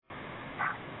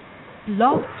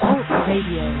Blog Talk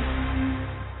Radio.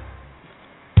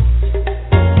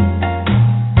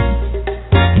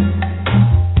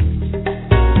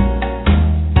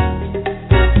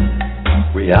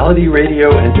 Reality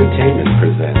Radio Entertainment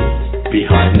presents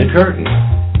Behind the Curtain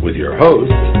with your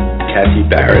host, Kathy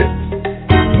Barrett.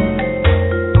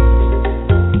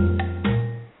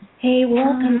 Hey,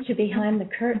 welcome to Behind the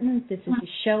Curtain. This is a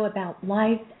show about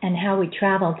life and how we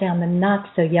travel down the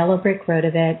not-so-yellow brick road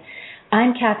of it.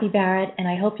 I'm Kathy Barrett, and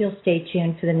I hope you'll stay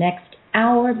tuned for the next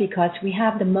hour because we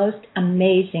have the most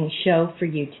amazing show for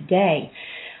you today.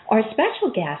 Our special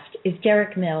guest is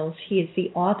Derek Mills. He is the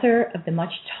author of the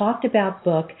much-talked-about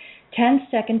book,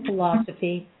 10-Second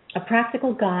Philosophy, A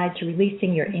Practical Guide to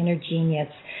Releasing Your Inner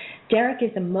Genius. Derek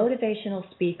is a motivational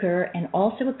speaker and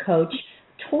also a coach,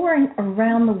 touring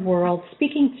around the world,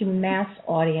 speaking to mass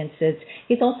audiences.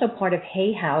 He's also part of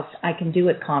Hay House, I Can Do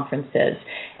It conferences.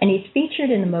 And he's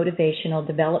featured in the motivational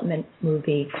development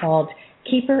movie called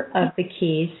Keeper of the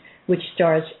Keys, which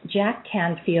stars Jack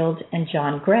Canfield and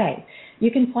John Gray.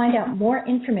 You can find out more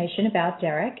information about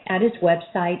Derek at his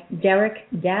website,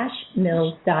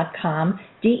 derek-mills.com,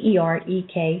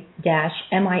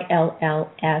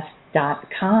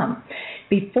 derek-mills.com.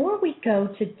 Before we go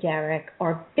to Derek,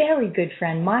 our very good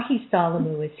friend Mahi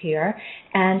Salamu is here,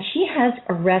 and she has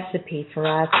a recipe for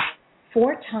us,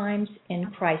 4 times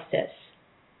in crisis.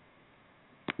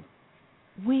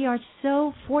 We are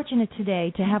so fortunate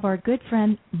today to have our good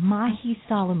friend Mahi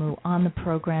Salamu on the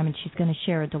program, and she's going to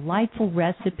share a delightful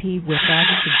recipe with us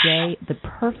today, the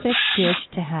perfect dish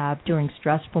to have during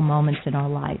stressful moments in our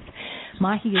life.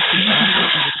 Mahi is the author of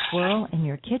The Squirrel in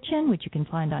Your Kitchen, which you can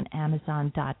find on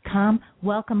Amazon.com.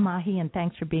 Welcome, Mahi, and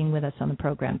thanks for being with us on the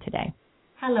program today.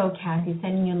 Hello, Kathy.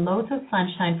 Sending you loads of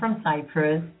sunshine from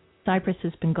Cyprus. Cyprus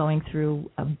has been going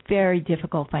through a very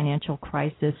difficult financial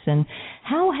crisis, and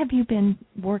how have you been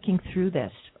working through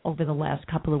this over the last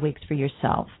couple of weeks for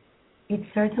yourself? It's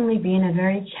certainly been a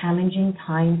very challenging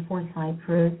time for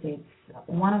Cyprus. It's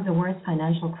one of the worst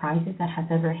financial crises that has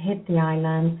ever hit the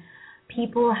island.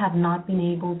 People have not been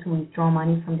able to withdraw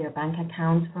money from their bank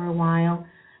accounts for a while.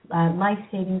 Life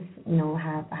savings,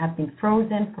 have been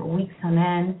frozen for weeks on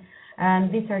end,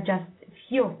 and these are just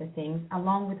few of the things,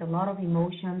 along with a lot of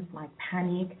emotions like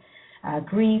panic,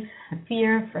 grief,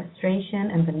 fear,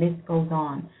 frustration, and the list goes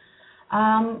on.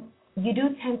 You do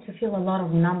tend to feel a lot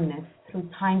of numbness through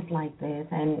times like this,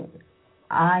 and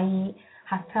I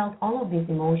have felt all of these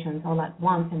emotions all at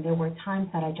once, and there were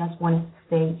times that I just wanted to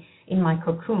stay in my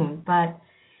cocoon. But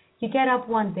you get up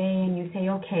one day and you say,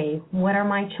 okay, what are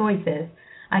my choices?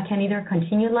 I can either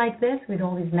continue like this with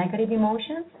all these negative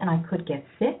emotions, and I could get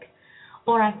sick,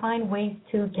 or I find ways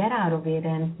to get out of it.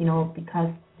 And,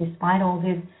 because despite all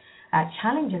these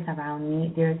challenges around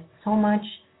me, there's so much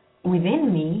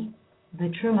within me, the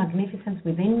true magnificence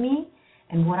within me,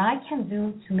 and what I can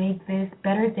do to make this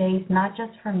better days, not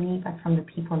just for me, but from the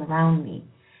people around me.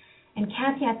 And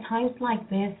Kathy, at times like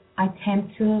this, I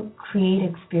tend to create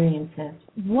experiences.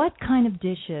 What kind of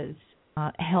dishes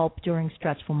help during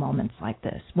stressful moments like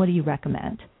this? What do you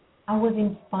recommend? I was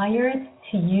inspired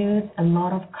to use a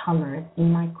lot of colors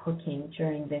in my cooking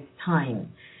during this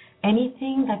time.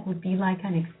 Anything that would be like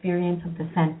an experience of the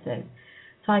senses.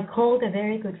 So I called a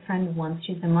very good friend once.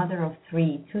 She's a mother of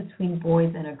 3, 2 twin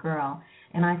boys and a girl.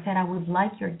 And I said, I would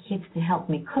like your kids to help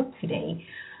me cook today.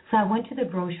 So I went to the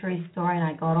grocery store and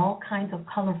I got all kinds of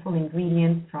colorful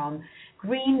ingredients, from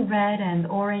green, red, and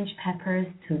orange peppers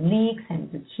to leeks and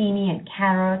zucchini and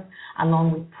carrots,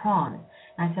 along with prawns.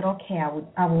 And I said, okay,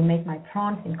 I will make my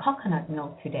prawns in coconut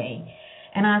milk today.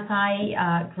 And as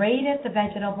I grated the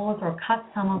vegetables or cut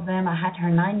some of them, I had her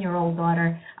 9-year-old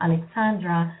daughter,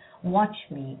 Alexandra, watch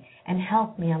me and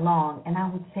help me along. And I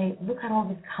would say, look at all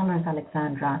these colors,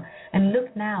 Alexandra. And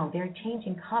look now, they're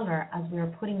changing color as we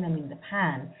are putting them in the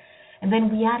pan. And then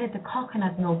we added the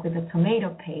coconut milk with the tomato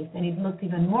paste, and it looked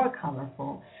even more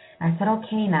colorful. And I said,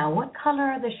 okay, now, what color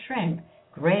are the shrimp?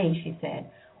 Gray, she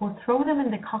said. Well, throw them in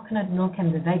the coconut milk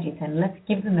and the veggies, and let's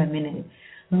give them a minute.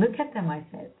 Look at them, I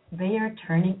said. They are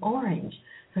turning orange.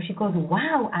 So she goes,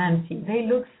 wow, Auntie, they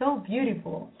look so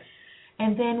beautiful.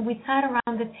 And then we sat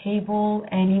around the table,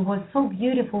 and it was so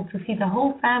beautiful to see the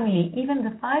whole family, even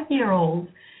the 5-year-olds,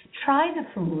 try the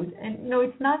food. And,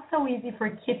 it's not so easy for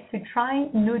kids to try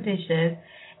new dishes.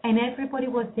 And everybody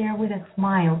was there with a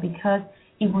smile because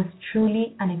it was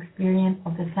truly an experience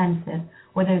of the senses,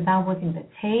 whether that was in the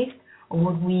taste or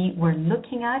what we were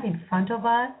looking at in front of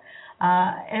us.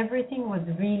 Everything was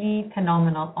really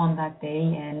phenomenal on that day.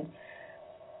 And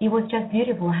it was just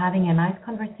beautiful having a nice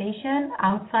conversation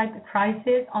outside the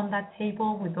crisis on that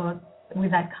table with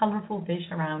with that colorful dish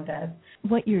around us.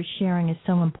 What you're sharing is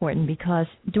so important because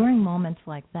during moments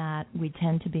like that, we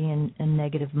tend to be in a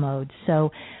negative mode.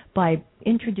 So by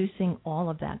introducing all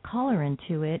of that color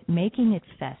into it, making it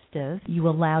festive, you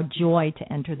allow joy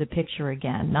to enter the picture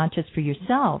again, not just for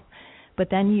yourself, but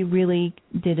then you really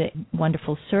did a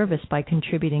wonderful service by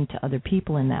contributing to other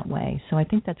people in that way. So I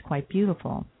think that's quite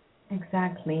beautiful.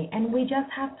 Exactly. And we just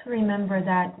have to remember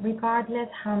that regardless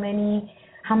how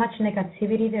much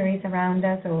negativity there is around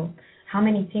us or how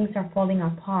many things are falling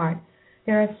apart,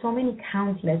 there are so many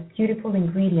countless beautiful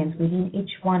ingredients within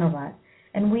each one of us.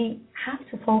 And we have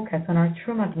to focus on our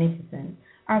true magnificence,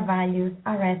 our values,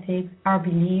 our ethics, our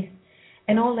beliefs,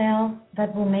 and all else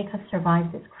that will make us survive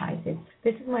this crisis.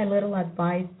 This is my little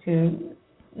advice to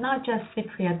not just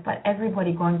Cypriots, but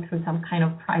everybody going through some kind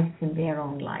of crisis in their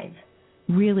own life.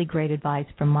 Really great advice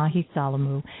from Mahi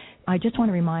Salamou. I just want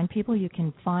to remind people you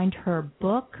can find her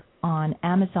book on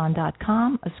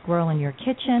Amazon.com, A Squirrel in Your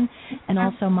Kitchen, and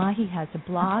also Mahi has a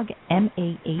blog,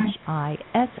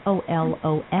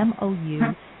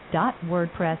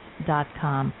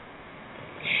 mahisolomou.wordpress.com.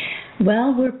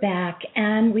 Well, we're back,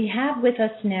 and we have with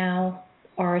us now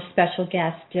our special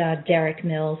guest, Derek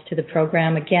Mills, to the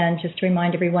program. Again, just to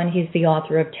remind everyone, he's the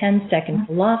author of 10-Second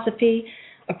Philosophy,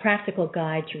 a practical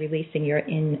guide to releasing your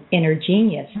inner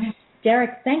genius.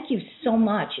 Derek, thank you so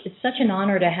much. It's such an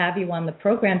honor to have you on the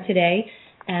program today,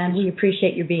 and we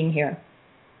appreciate you being here.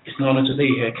 It's an honor to be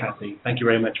here, Kathy. Thank you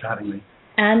very much for having me.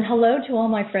 And hello to all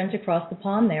my friends across the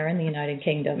pond there in the United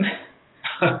Kingdom.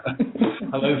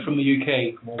 Hello from the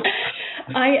UK.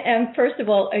 I am, first of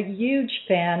all, a huge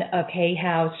fan of Hay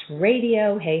House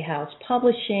Radio, Hay House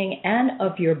Publishing, and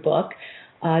of your book.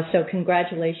 So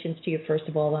congratulations to you, first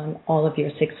of all, on all of your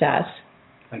success.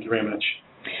 Thank you very much.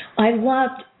 I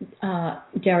loved,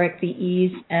 Derek, the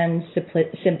ease and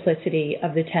simplicity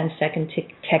of the 10-second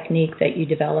technique that you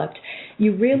developed.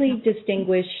 You really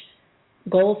distinguish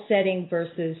goal setting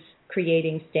versus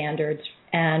creating standards,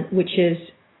 and which is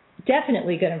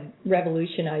definitely going to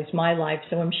revolutionize my life.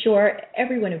 So I'm sure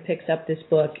everyone who picks up this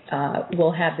book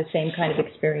will have the same kind of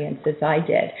experience as I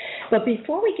did. But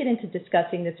before we get into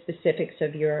discussing the specifics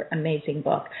of your amazing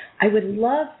book, I would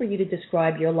love for you to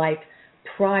describe your life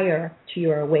prior to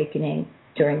your awakening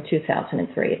during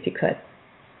 2003, if you could.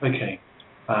 Okay.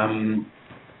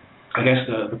 I guess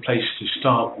the place to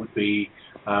start would be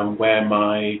where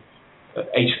my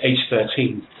age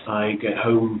 13, I get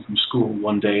home from school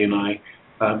one day and I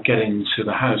get into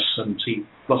the house and see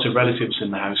lots of relatives in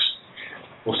the house,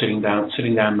 or sitting down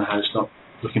in the house, not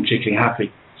looking particularly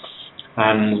happy.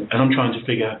 And I'm trying to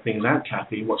figure things out,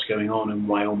 Kathy, what's going on and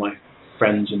why all my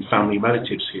friends and family and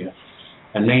relatives here.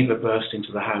 A neighbour burst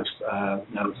into the house,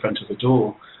 now in front of the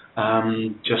door,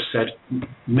 just said,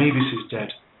 "Mavis is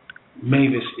dead.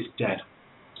 Mavis is dead."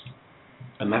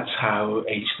 And that's how,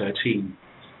 age 13,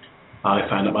 I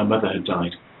found out my mother had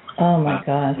died. Oh, my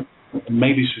God.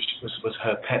 Mavis was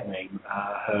her pet name.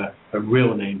 Her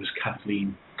real name was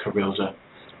Kathleen Carilda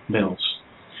Mills.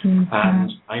 Mm-hmm.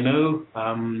 And I know,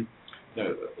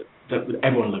 that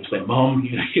everyone loves their mom.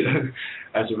 You know,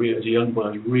 as a young boy,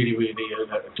 I really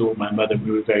adored my mother.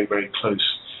 We were very, very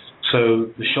close. So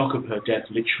the shock of her death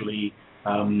literally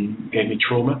gave me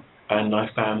trauma, and I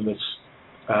found that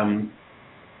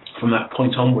from that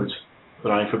point onwards,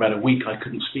 for about a week I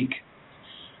couldn't speak.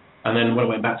 And then when I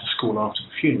went back to school after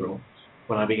the funeral,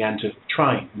 when I began to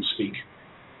try and speak,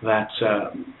 that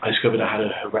I discovered I had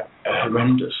a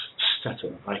horrendous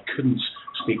stutter. I couldn't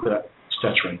speak without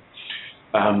stuttering.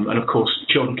 And of course,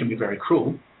 children can be very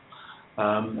cruel.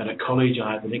 And at college,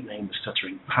 I had the nickname the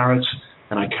Stuttering Parrot,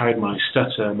 and I carried my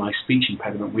stutter, my speech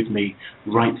impediment with me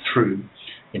right through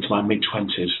into my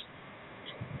mid-20s.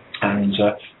 And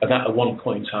at one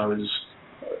point, I was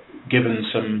given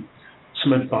some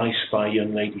advice by a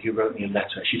young lady who wrote me a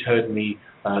letter. She'd heard me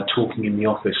talking in the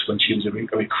office when she was a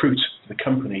recruit for the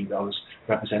company that I was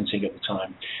representing at the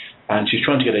time. And she was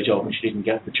trying to get a job, and she didn't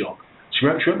get the job. She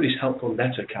wrote me this helpful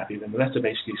letter, Kathy, and the letter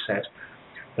basically said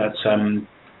that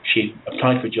she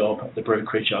applied for a job at the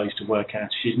brokerage I used to work at.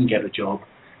 She didn't get the job.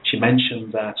 She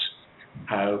mentioned that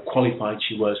how qualified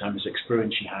she was, how much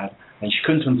experience she had, and she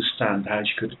couldn't understand how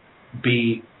she could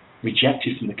be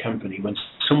rejected from the company when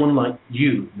someone like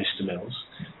you, Mr. Mills,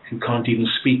 who can't even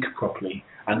speak properly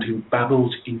and who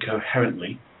babbles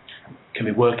incoherently, can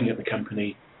be working at the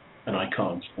company and I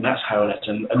can't. And that's how I left.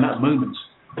 And that moment,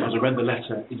 as I read the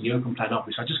letter in the open plan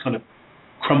office, I just kind of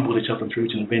crumbled it up and threw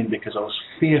it in the bin because I was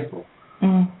fearful.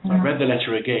 Mm-hmm. So I read the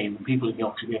letter again, and people in the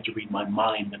office would be able to read my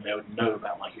mind and they would know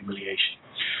about my humiliation.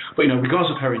 But,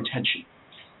 regardless of her intention,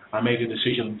 I made a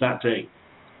decision that day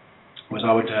was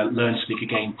I would learn to speak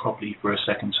again properly for a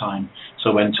second time.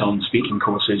 So I went on speaking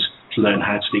courses to learn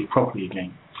how to speak properly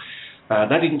again.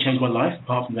 That didn't change my life,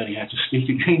 apart from learning how to speak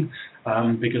again,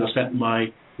 because I spent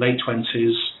my late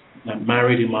 20s,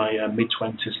 married in my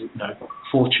mid-20s,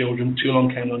 4 children. 2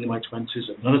 along came along in my 20s,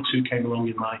 another 2 came along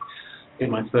in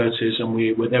my 30s,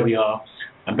 and there we are.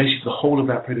 And basically the whole of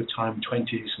that period of time,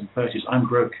 20s and 30s, I'm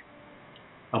broke.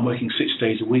 I'm working 6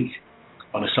 days a week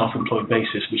on a self-employed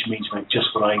basis, which means just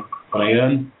what I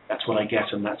earn, that's what I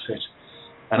get, and that's it.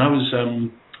 And I was,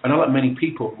 and I, like many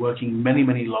people, working many,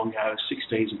 many long hours, 6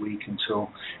 days a week, until,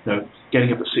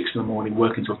 getting up at 6 in the morning,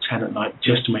 working until 10 at night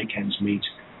just to make ends meet,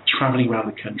 traveling around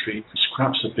the country for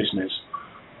scraps of business.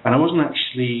 And I wasn't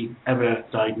actually ever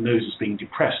diagnosed as being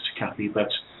depressed, Kathy, but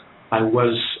I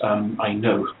was, I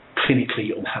know,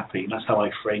 clinically unhappy. And that's how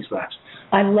I phrase that.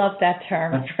 I love that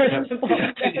term, first of all.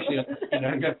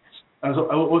 I was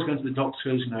always going to the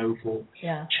doctors, for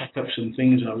checkups and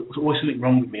things, and there was always something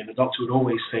wrong with me. And the doctor would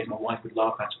always say, my wife would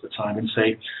laugh at the time and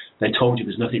say, they told you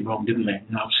there's nothing wrong, didn't they?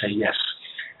 And I would say yes.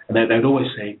 And they would always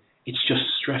say, it's just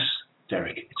stress,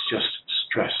 Derek. It's just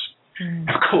stress.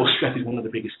 Of course, stress is one of the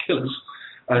biggest killers.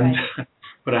 And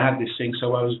but I had this thing,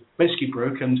 so I was basically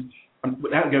broke. And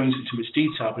without going into too much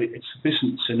detail, but it's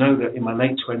sufficient to know that in my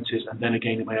late 20s and then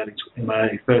again in my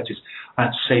early 30s, I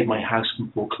had to save my house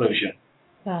from foreclosure.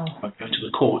 Wow. I go to the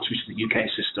courts, which is the UK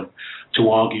system, to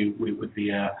argue with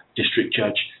the district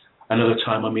judge. Another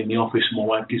time I'm in the office and my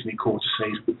wife gives me a call to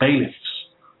say, the bailiffs.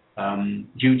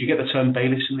 Do you get the term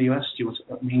bailiffs in the US? Do you know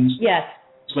what that means? Yes.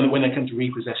 It's when they come to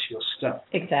repossess your stuff.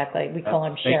 Exactly. We call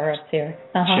them sheriffs here.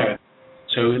 Sheriff.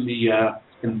 So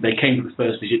they came to the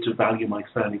first visit to value my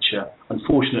furniture.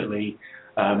 Unfortunately,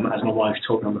 as my wife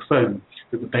told me on the phone,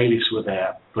 that the bailiffs were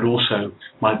there, but also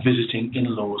my visiting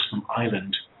in-laws from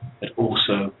Ireland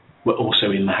were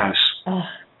also in the house.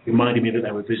 Reminding me that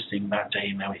they were visiting that day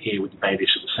and they were here with the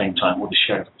bailiffs at the same time, or the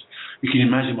sheriff. You can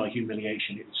imagine my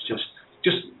humiliation. It was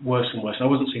just worse and worse. And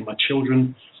I wasn't seeing my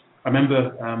children. I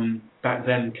remember back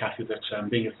then, Kathy, that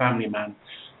being a family man,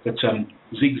 that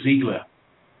Zig Ziglar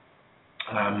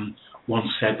once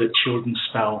said that children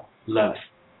spell love,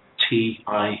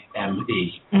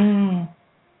 T-I-M-E. And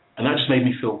that just made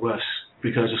me feel worse,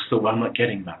 because I just thought, well, I'm not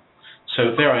getting that.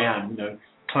 So there I am,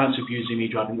 clients abusing me,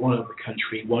 driving all over the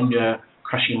country. One year,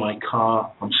 crashing my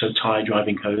car. I'm so tired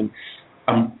driving home.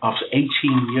 After 18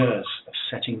 years of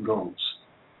setting goals,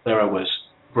 there I was,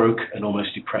 broke and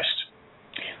almost depressed.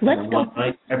 And one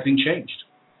night, everything changed.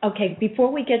 Okay,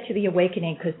 before we get to the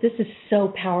awakening, because this is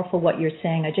so powerful what you're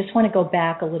saying, I just want to go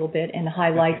back a little bit and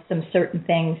highlight some certain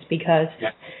things, because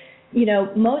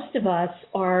most of us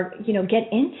are, get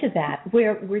into that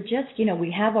where we're just,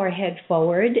 we have our head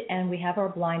forward and we have our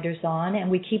blinders on and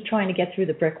we keep trying to get through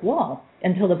the brick wall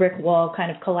until the brick wall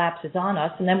kind of collapses on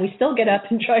us, and then we still get up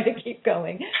and try to keep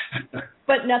going.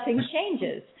 But nothing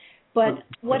changes. But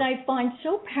what I find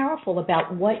so powerful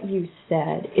about what you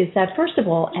said is that, first of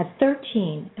all, at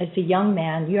 13, as a young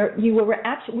man, were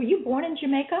you born in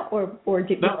Jamaica or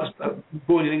did no, I was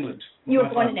born in England. You were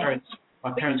born in England.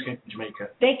 My parents came from Jamaica.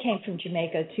 They came from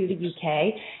Jamaica to the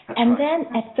UK. That's and right.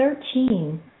 Then at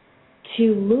 13, to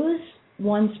lose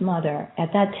one's mother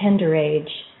at that tender age,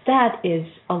 that is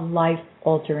a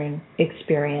life-altering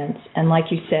experience. And like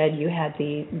you said, you had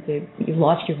you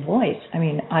lost your voice. I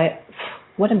mean,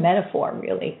 what a metaphor,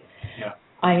 really. Yeah.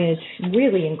 I mean, it's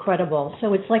really incredible.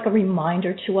 So it's like a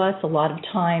reminder to us a lot of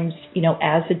times,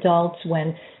 as adults,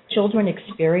 when children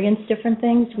experience different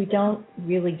things, we don't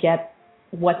really get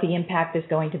what the impact is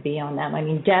going to be on them. I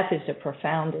mean, death is a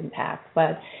profound impact,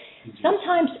 but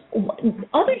sometimes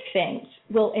other things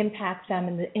will impact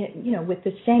them with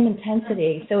the same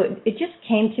intensity. So it just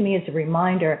came to me as a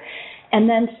reminder. And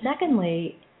then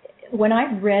secondly, when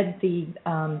I read the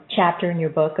chapter in your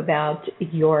book about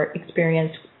your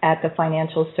experience at the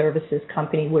financial services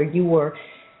company, where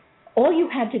all you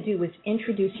had to do was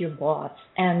introduce your boss,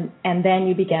 and then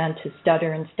you began to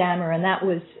stutter and stammer, and that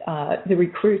was the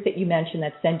recruit that you mentioned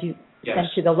that sent you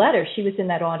the letter. She was in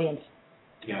that audience.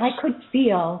 Yes. I could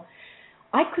feel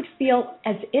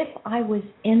as if I was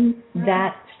in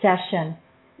that session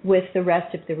with the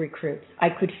rest of the recruits. I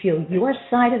could feel your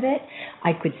side of it.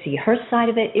 I could see her side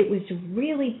of it. It was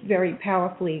really very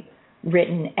powerfully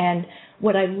written. And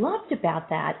what I loved about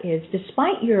that is,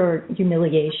 despite your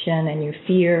humiliation and your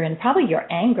fear and probably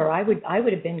your anger, I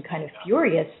would have been kind of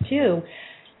furious too,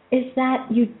 is that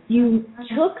you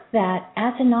took that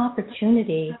as an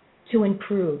opportunity to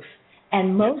improve.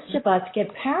 And most of us get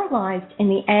paralyzed in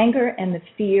the anger and the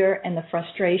fear and the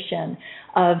frustration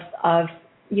of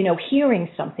hearing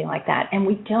something like that, and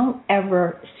we don't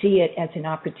ever see it as an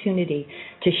opportunity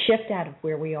to shift out of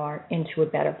where we are into a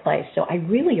better place. So I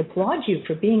really applaud you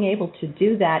for being able to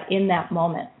do that in that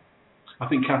moment. I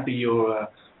think, Kathy, you're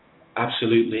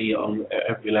absolutely on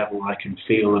every level I can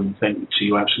feel and think. So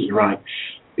you're absolutely right,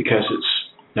 because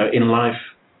it's in life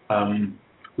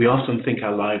we often think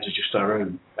our lives are just our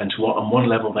own, and on one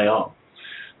level they are.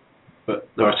 But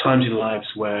there are times in lives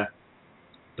where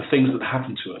the things that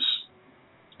happen to us,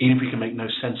 even if we can make no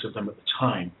sense of them at the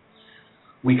time,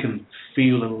 we can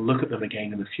feel and look at them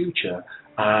again in the future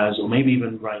as, or maybe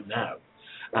even right now,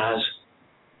 as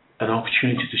an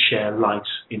opportunity to share light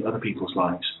in other people's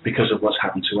lives because of what's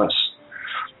happened to us.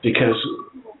 Because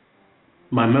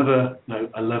my mother,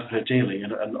 I love her dearly,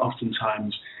 and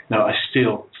oftentimes now I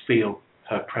still feel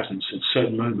her presence in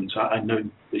certain moments. I know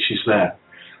that she's there.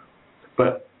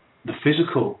 But the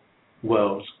physical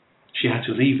world, she had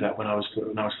to leave that when I was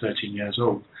 13 years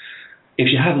old. If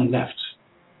she hadn't left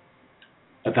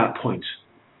at that point,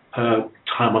 her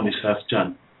time on this earth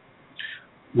done,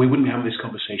 we wouldn't be having this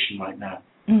conversation right now.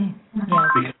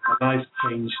 Because my life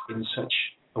changed in such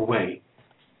a way.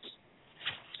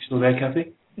 Still there,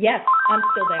 Kathy? Yes, I'm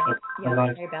still there. Yeah,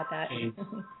 sorry about that.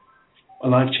 My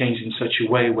life changed in such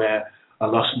a way where I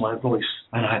lost my voice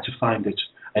and I had to find it.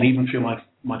 And even through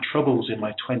my troubles in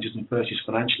my 20s and 30s,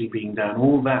 financially being down,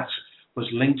 all that was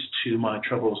linked to my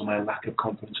troubles and my lack of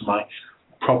confidence and my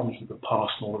problems with the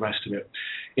past and all the rest of it.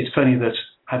 It's funny that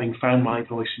having found my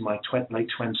voice in my late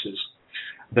 20s,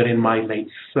 that in my late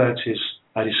 30s,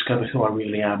 I discovered who I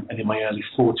really am, and in my early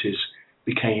 40s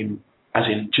became, as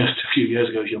in just a few years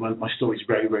ago, my story is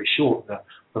very, very short,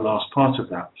 the last part of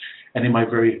that. And in my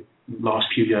very last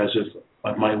few years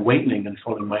of my awakening and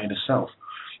following my inner self,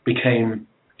 became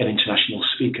an international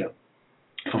speaker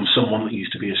from someone that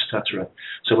used to be a stutterer.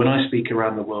 So when I speak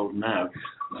around the world now,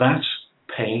 that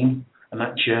pain and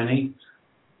that journey,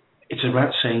 it's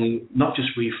about saying, not just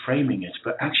reframing it,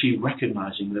 but actually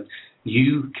recognizing that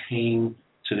you came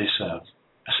to this earth,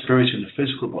 a spirit in the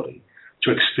physical body,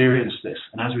 to experience this,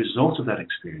 and as a result of that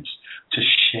experience, to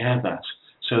share that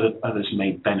so that others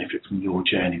may benefit from your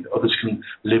journey, that others can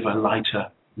live a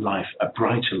lighter life, a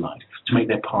brighter life, to make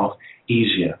their path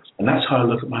easier. And that's how I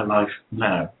look at my life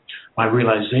now. My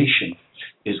realization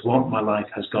is what my life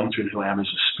has gone through and who I am as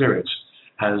a spirit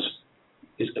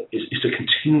is to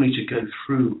continually to go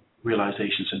through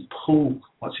realizations and pull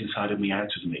what's inside of me out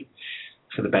of me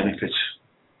for the benefit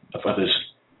of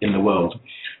others in the world.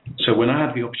 So when I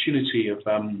had the opportunity of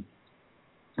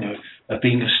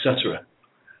being a stutterer,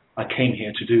 I came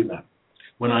here to do that.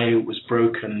 When I was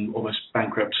broke and almost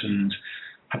bankrupt and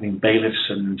having bailiffs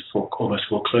and almost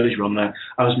foreclosure on that,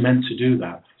 I was meant to do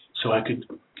that so I could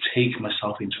take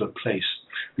myself into a place.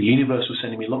 The universe was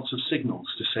sending me lots of signals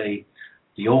to say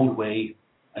the old way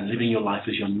and living your life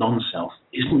as your non-self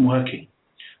isn't working.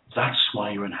 That's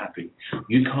why you're unhappy.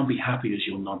 You can't be happy as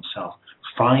your non-self.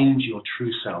 Find your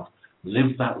true self.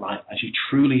 Live that life as you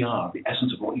truly are, the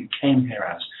essence of what you came here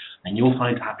as, and you'll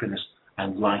find happiness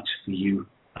and light for you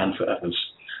and for others.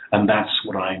 And that's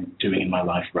what I'm doing in my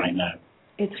life right now.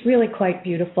 It's really quite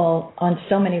beautiful on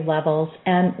so many levels.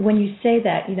 And when you say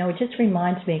that, it just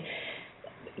reminds me,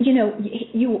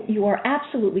 you are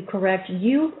absolutely correct.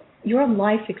 Your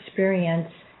life experience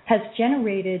has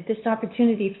generated this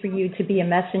opportunity for you to be a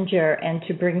messenger and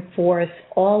to bring forth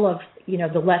all of,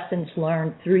 the lessons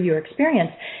learned through your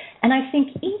experience. And I think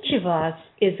each of us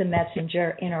is a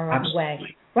messenger in our own way.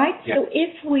 Right? Yep. So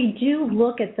if we do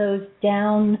look at those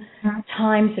down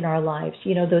times in our lives,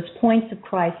 those points of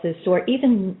crisis or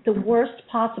even the worst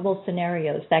possible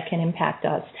scenarios that can impact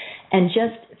us, and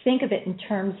just think of it in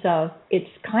terms of, it's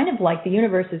kind of like the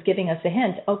universe is giving us a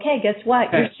hint. Okay, guess what?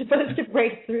 You're supposed to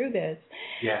break through this.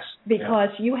 Yes. Because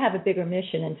you have a bigger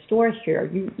mission in store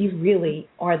here. You really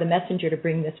are the messenger to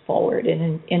bring this forward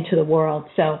and into the world.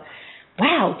 So,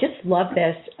 wow, just love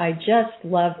this. I just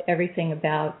love everything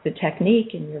about the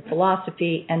technique and your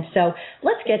philosophy. And so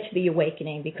let's get to the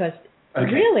awakening, because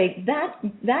really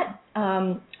that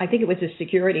I think it was a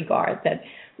security guard that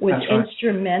was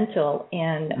instrumental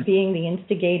in being the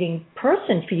instigating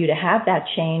person for you to have that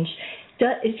change.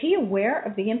 Is he aware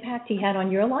of the impact he had on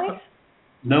your life?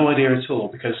 No idea at all,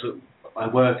 because I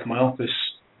work in my office,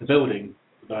 the building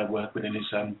that I work with is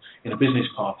in a business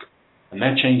park. And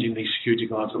they're changing these security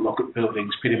guards that lock up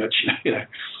buildings pretty much,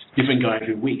 different guy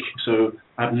every week. So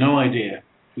I have no idea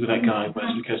who that guy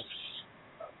was, because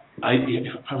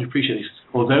I appreciate this.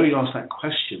 Although he asked that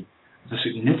question, the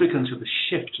significance of the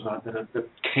shift that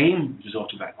came as a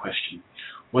result of that question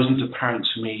wasn't apparent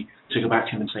to me to go back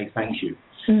to him and say thank you.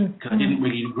 Because I didn't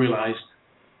really realize,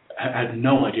 I had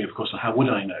no idea, of course, how would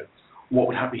I know, what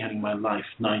would be happening in my life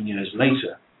 9 years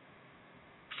later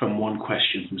from one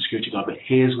question from the security guard. But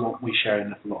here's what we share in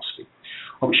the philosophy.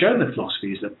 What we share in the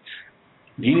philosophy is that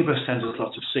the universe sends us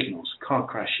lots of signals, car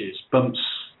crashes, bumps,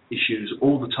 issues,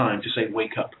 all the time to say,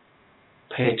 wake up,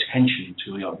 pay attention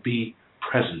to who you are, be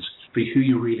present, be who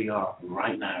you really are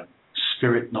right now,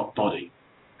 spirit, not body.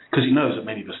 Because he knows that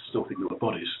many of us still think we're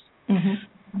bodies.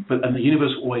 Mm-hmm. And the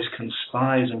universe always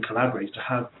conspires and collaborates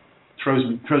to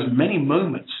throws many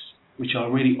moments which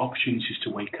are really opportunities to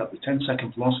wake up. The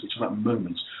 10-second philosophy is about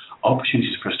moments,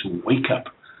 opportunities for us to wake up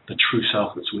the true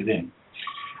self that's within.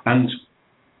 And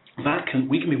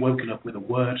we can be woken up with a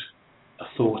word, a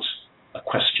thought, a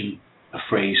question, a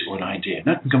phrase, or an idea. And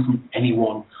that can come from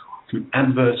anyone, from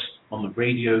adverts on the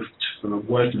radio, from a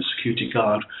word from a security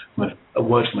guard, from a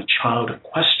word from a child, a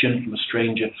question from a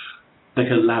stranger, that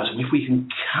allows, and if we can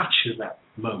capture that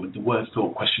moment, the word,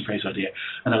 thought, question, phrase, idea,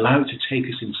 and allow it to take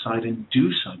us inside and do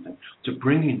something, to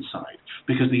bring inside,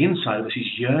 because the inside of us is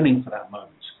yearning for that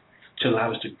moment, to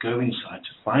allow us to go inside,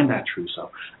 to find our true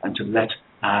self, and to let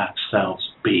ourselves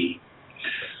be.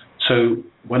 So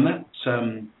when that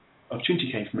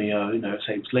opportunity came for me,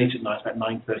 say it was late at night, about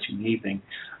 9:30 in the evening,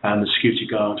 and the security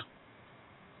guard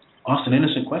asked an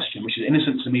innocent question, which is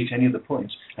innocent to me at any other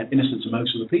point, and innocent to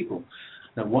most of the people.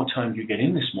 Now, what time do you get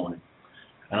in this morning?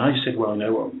 And I just said, 8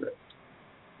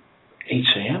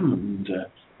 a.m. And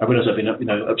I realised I've been up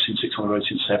since 6 on the road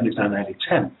since 7. It's now nearly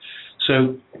 10.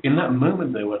 So in that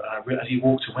moment, though, as he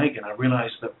walked away again, I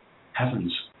realised that,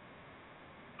 heavens,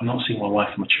 I'm not seeing my wife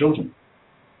and my children.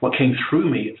 What came through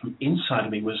me from inside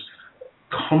of me was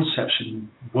concepts and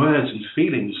words and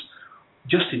feelings.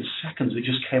 Just in seconds, it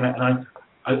just came out. And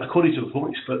I called it a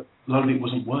voice, but a lot of it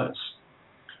wasn't words.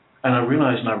 And I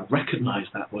realised and I recognised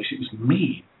that voice. It was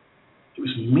me. It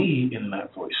was me in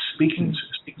that voice, speaking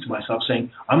to myself,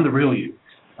 saying, I'm the real you.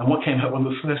 And what came out, one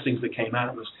of the first things that came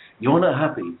out was, you're not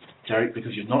happy, Derek,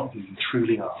 because you're not who you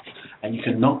truly are. And you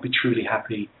cannot be truly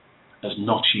happy as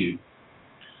not you.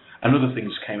 And other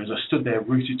things came, as I stood there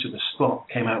rooted to the spot,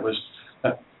 came out was,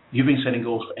 you've been setting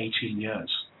goals for 18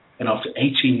 years. And after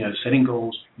 18 years, setting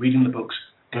goals, reading the books,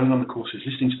 going on the courses,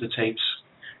 listening to the tapes,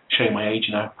 showing my age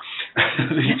now,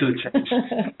 listening to the tapes,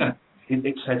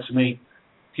 it said to me,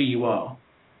 here you are,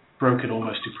 broken,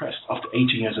 almost depressed. After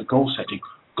 18 years of goal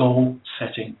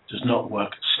setting does not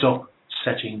work. Stop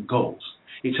setting goals.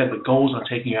 It said that goals are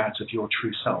taking you out of your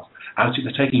true self.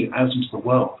 They're taking you out into the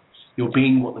world. You're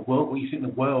being what you think the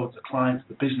world, the client,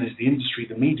 the business, the industry,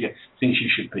 the media thinks you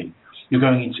should be. You're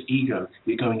going into ego.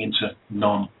 You're going into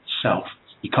non-self.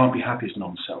 You can't be happy as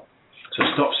non-self. So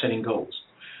stop setting goals.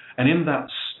 And in that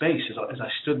space, as I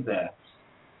stood there,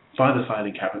 by the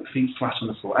filing cabinet, feet flat on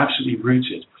the floor, absolutely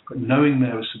rooted, but knowing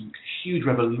there was some huge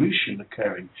revolution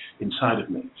occurring inside of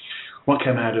me, what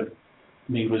came out of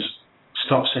me was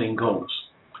start setting goals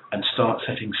and start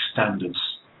setting standards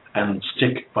and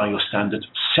stick by your standards,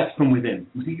 set from within,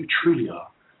 who you truly are,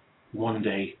 one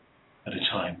day at a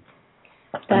time.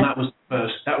 And that was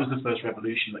the first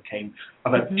revolution that came.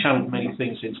 I've channeled many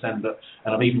things since then,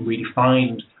 and I've even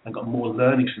redefined and got more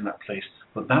learnings from that place.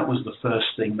 But that was the first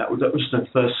thing. That was the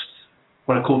first,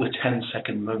 what I call the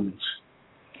 10-second moment.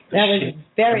 That was a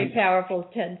very powerful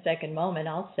 10-second moment,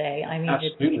 I'll say. I mean,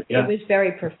 it was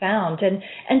very profound. And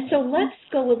so let's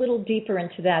go a little deeper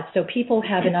into that so people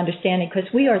have an understanding, because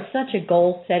we are such a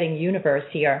goal-setting universe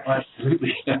here.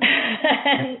 Absolutely.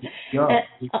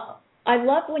 I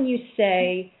love when you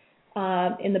say,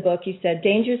 in the book, you said,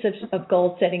 dangers of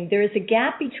goal setting. There is a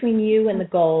gap between you and the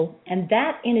goal, and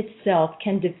that in itself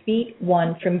can defeat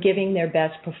one from giving their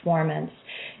best performance.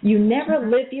 You never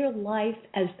live your life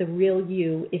as the real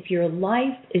you if your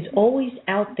life is always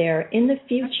out there in the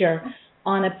future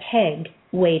on a peg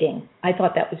waiting. I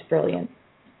thought that was brilliant.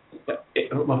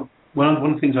 One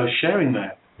of the things I was sharing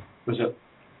there was that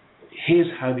here's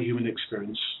how the human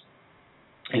experience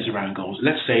is around goals.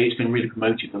 Let's say it's been really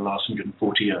promoted in the last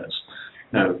 140 years.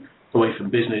 Away from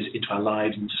business, into our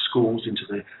lives, into schools,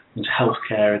 into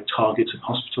healthcare, targets of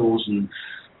hospitals, and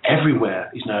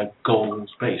everywhere is now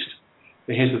goals-based.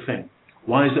 But here's the thing.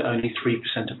 Why is it only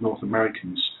 3% of North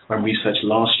Americans, when researched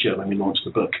last year when we launched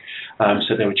the book,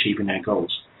 said they were achieving their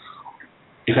goals?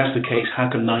 If that's the case, how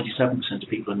come 97% of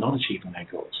people are not achieving their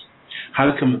goals?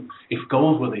 How come, if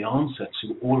goals were the answer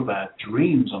to all of our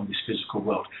dreams on this physical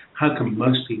world, how come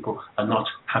most people are not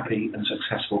happy and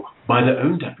successful by their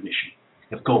own definition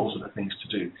if goals are the things to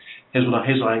do? Here's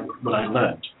what I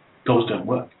learned. Goals don't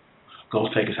work.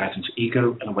 Goals take us out into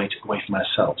ego and away from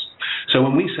ourselves. So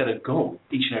when we set a goal,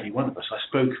 each and every one of us, I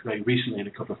spoke very recently at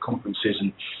a couple of conferences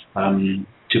in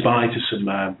Dubai to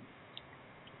some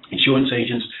insurance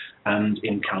agents, and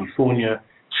in California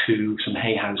to some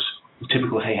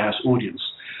typical Hay House audience.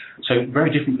 So very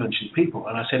different bunch of people.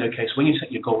 And I said, okay, so when you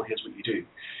set your goal, here's what you do.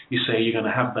 You say you're going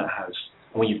to have that house,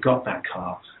 and when you've got that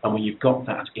car, and when you've got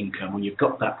that income, when you've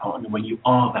got that partner, when you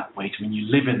are that weight, when you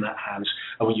live in that house,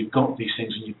 and when you've got these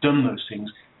things and you've done those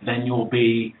things, then you'll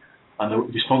be, and the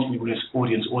response from the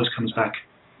audience always comes back,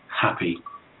 happy.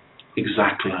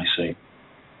 Exactly, I say.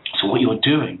 So what you're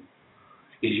doing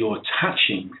is you're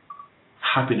attaching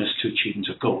happiness to achievement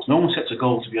of goals. No one sets a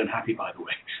goal to be unhappy, by the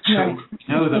way. So you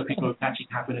know that people are attaching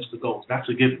happiness to goals. That's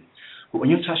a given. But when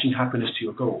you're attaching happiness to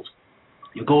your goals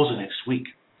are next week,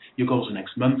 your goals are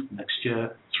next month, next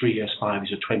year, 3 years, 5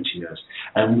 years, or 20 years.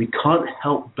 And we can't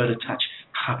help but attach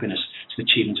happiness to the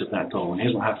achievement of that goal. And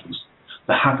here's what happens.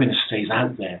 The happiness stays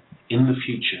out there in the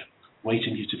future,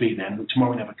 waiting for you to be there, and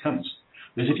tomorrow never comes.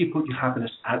 Because if you put your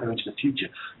happiness out there into the future,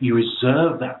 you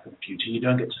reserve that for the future. You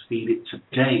don't get to feel it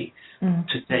today.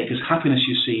 Today, because happiness,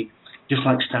 you see, just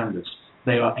like standards,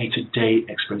 they are a today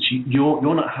experience.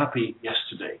 You're not happy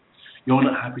yesterday. You're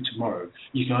not happy tomorrow.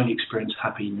 You can only experience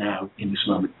happy now in this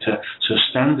moment. So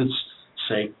standards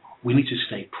say we need to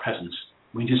stay present.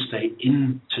 We need to stay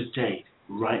in today,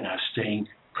 right now, staying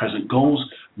present. Goals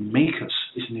make us.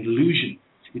 It's an illusion.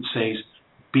 It says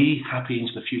be happy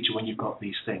into the future when you've got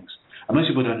these things. And most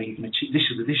people don't even achieve. This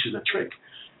is the trick.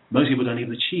 Most people don't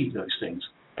even achieve those things,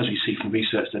 as we see from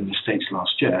research done in the States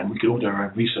last year. And we could all do our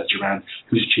own research around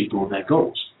who's achieved all their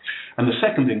goals. And the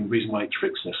second thing, the reason why it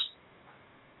tricks us,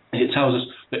 is it tells us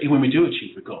that when we do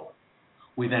achieve a goal,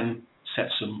 we then set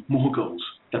some more goals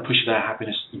that push their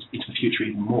happiness into the future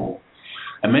even more.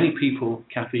 And many people,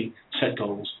 Kathy, set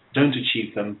goals, don't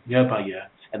achieve them year by year,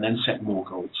 and then set more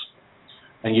goals.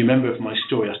 And you remember from my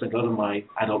story, I spent a lot of my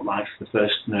adult life, the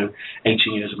first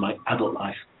 18 years of my adult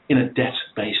life, in a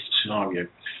debt-based scenario.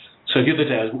 So the other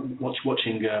day I was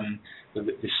watching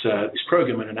this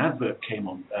program, and an advert came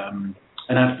on,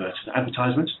 an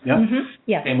advertisement,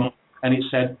 came on, and it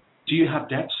said, do you have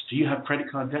debts? Do you have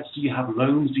credit card debts? Do you have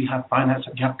loans? Do you have finance?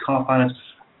 Do you have car finance?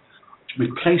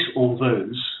 Replace all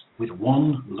those with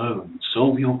one loan.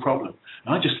 Solve your problem.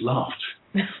 And I just laughed.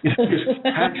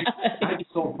 How do you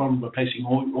solve a problem replacing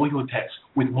all your debts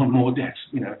with one more debt?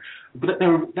 But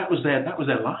that was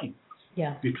their line.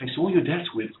 Yeah. Replace all your debts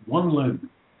with one loan.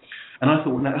 And I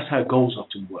thought, well, that's how goals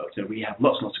often work. We have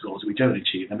lots and lots of goals that we don't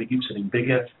achieve, and we keep setting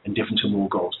bigger and different and more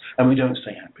goals, and we don't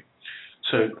stay happy.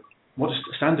 So what does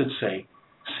standards say?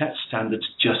 Set standards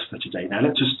just for today. Now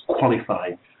let's just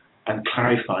qualify and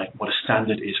clarify what a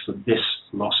standard is for this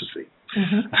philosophy.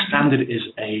 A standard is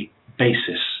a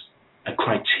basis, a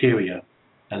criteria,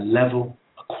 a level,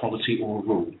 a quality, or a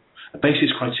rule. A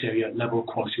basis, criteria, level,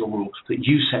 quality, or rule that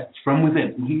you set from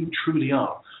within, and you truly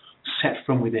are set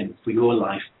from within for your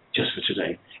life just for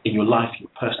today. In your life, your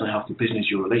personal health, your business,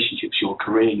 your relationships, your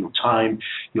career, your time,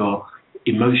 your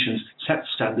emotions. Set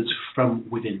standards from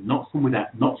within, not from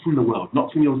without, not from the world,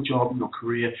 not from your job, your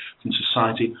career, from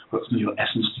society, but from your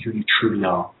essence, who you truly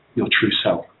are, your true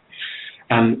self.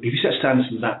 And if you set standards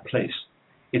from that place,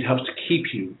 it helps to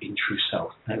keep you in true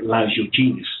self, and it allows your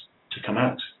genius to come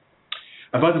out.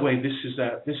 And by the way, this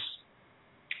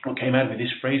what came out of me,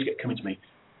 this phrase kept coming to me,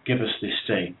 give us this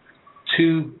day.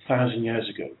 2,000 years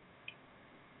ago,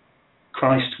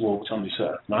 Christ walked on this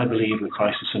earth, and I believe that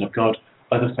Christ is the Son of God.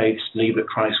 Other faiths believe that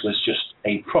Christ was just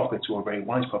a prophet, or a very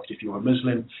wise prophet. If you're a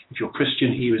Muslim, if you're a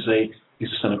Christian, he's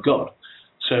the Son of God.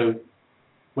 So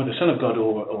whether Son of God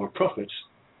or a prophet,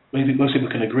 most people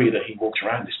can agree that he walked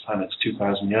around this planet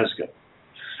 2,000 years ago.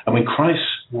 And when Christ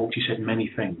walked, he said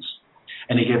many things.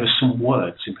 And he gave us some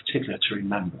words in particular to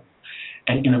remember.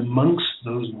 And in amongst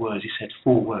those words, he said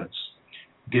 4 words.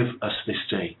 Give us this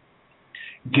day.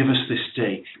 Give us this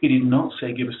day. He did not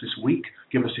say give us this week,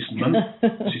 give us this month,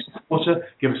 give us this quarter,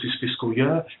 give us this fiscal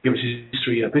year, give us this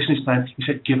 3-year business plan. He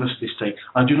said give us this day.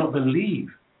 I do not believe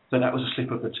that was a slip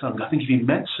of the tongue. I think if he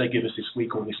meant to say give us this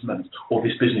week or this month or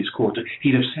this business quarter,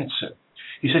 he'd have said so.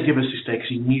 He said give us this day because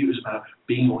he knew it was about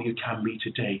being what you can be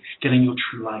today, getting your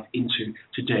true life into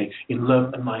today, in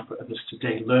love and life for others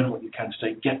today. Learn what you can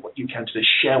today, get what you can today,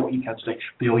 share what you can today,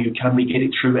 be all you can be, get it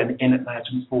true and in and out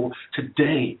and for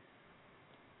today.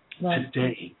 Right.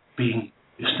 Today being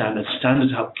your standard.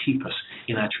 Standards help keep us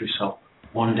in our true self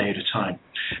one day at a time.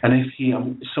 And if he,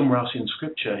 somewhere else in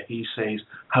Scripture, he says,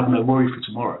 have no worry for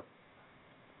tomorrow.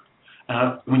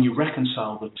 When you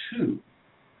reconcile the two,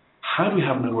 how do we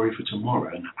have no worry for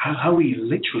tomorrow? And how we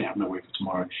literally have no worry for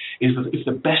tomorrow is that if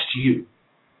the best you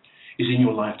is in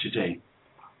your life today,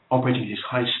 operating at his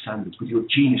highest standards with your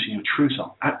genius and your true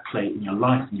self at play in your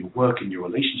life, in your work, in your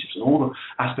relationships, and all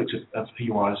the aspects of who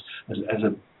you are as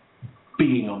a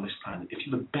being on this planet, if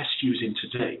you're the best you is in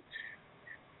today,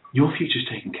 your future's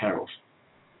taken care of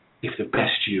if the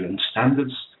best you, and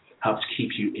standards help to keep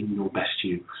you in your best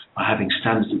you by having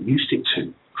standards that you stick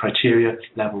to, criteria,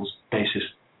 levels, basis,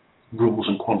 rules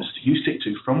and quantities that you stick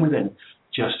to from within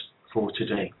just for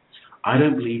today. I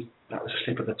don't believe that was a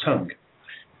slip of the tongue.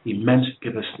 He meant to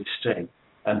give us this day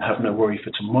and have no worry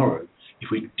for tomorrow. If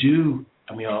we do,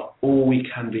 and we are all we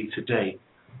can be today,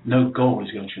 no goal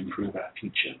is going to improve our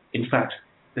future. In fact,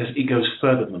 it goes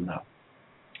further than that.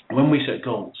 When we set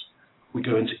goals, we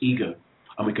go into ego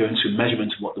and we go into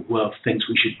measurement of what the world thinks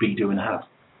we should be, do and have.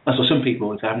 And so some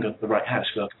people, if they haven't got the right house,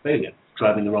 feel like a failure.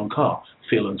 Driving the wrong car,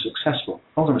 feel unsuccessful.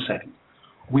 Hold on a second.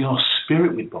 We are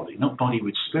spirit with body, not body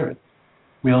with spirit.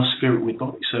 We are spirit with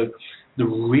body. So the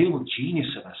real genius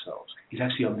of ourselves is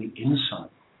actually on the inside.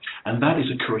 And that is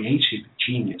a creative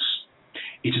genius.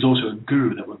 It is also a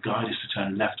guru that will guide us to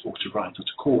turn left or to right, or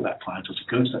to call that client, or to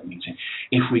go to that meeting.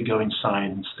 If we go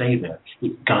inside and stay there,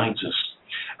 it guides us.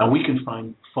 And we can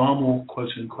find far more,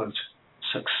 quote-unquote,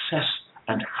 success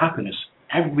and happiness,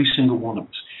 every single one of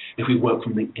us, if we work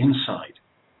from the inside,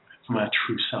 from our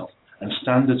true self. And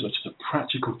standards are just a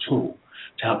practical tool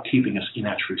to help keeping us in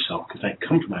our true self, because they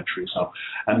come from our true self.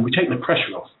 And we take the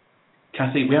pressure off.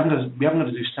 Kathy, we haven't got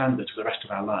to do standards for the rest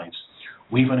of our lives.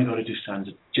 We've only got to do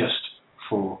standards just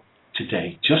for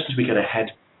today, just as we get our head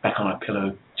back on our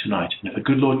pillow tonight. And if the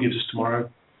good Lord gives us tomorrow,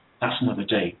 that's another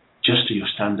day. Just do your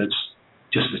standards,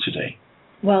 just for today.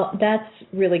 Well, that's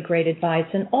really great advice.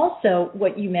 And also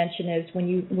what you mention is when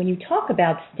you talk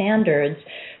about standards,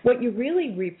 what you're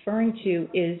really referring to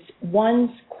is one's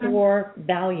core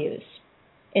values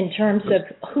in terms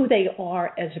of who they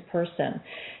are as a person.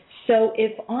 So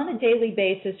if on a daily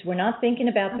basis we're not thinking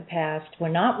about the past, we're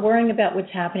not worrying about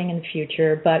what's happening in the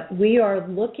future, but we are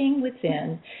looking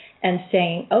within and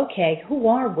saying, okay, who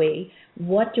are we?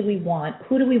 What do we want?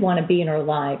 Who do we want to be in our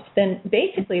lives? Then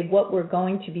basically what we're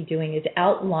going to be doing is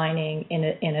outlining in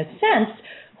a sense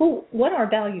what our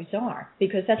values are,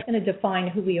 because that's going to define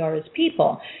who we are as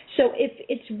people. So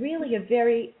it's really a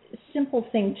very simple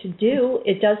thing to do.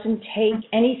 It doesn't take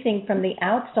anything from the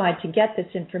outside to get this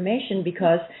information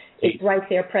because it's right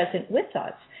there present with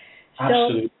us.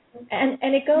 Absolutely. So,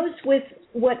 and it goes with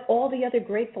what all the other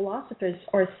great philosophers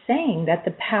are saying, that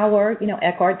the power,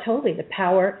 Eckhart Tolle, the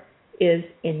power is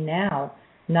in now,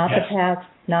 not the past,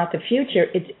 not the future.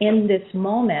 It's in this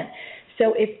moment.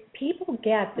 So if people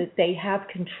get that they have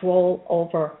control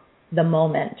over the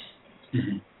moment,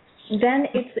 then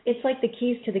it's like the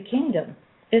keys to the kingdom,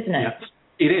 isn't it? Yes,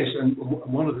 it is. And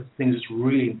one of the things that's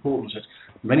really important is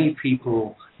that many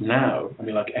people now,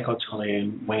 like Eckhart Tolle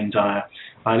and Wayne Dyer,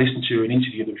 I listened to an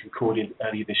interview that was recorded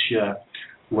earlier this year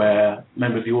where a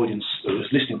member of the audience was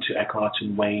listening to Eckhart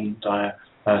and Wayne Dyer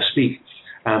speak.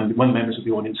 One of the members of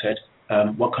the audience said,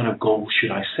 what kind of goal should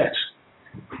I set?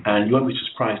 And you won't be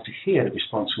surprised to hear the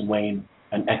response from Wayne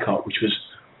and Eckhart, which was,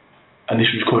 and this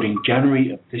was recorded in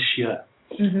January of this year,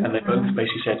 and they both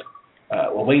basically said,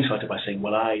 Wayne started by saying,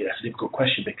 that's a difficult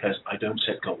question because I don't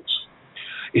set goals.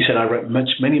 He said, I wrote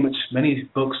many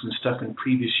books and stuff in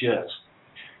previous years,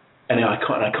 and I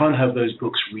can't have those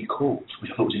books recalled,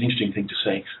 which I thought was an interesting thing to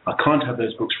say. I can't have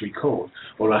those books recalled,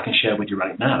 or I can share with you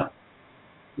right now.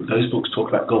 Those books talk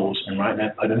about goals, and right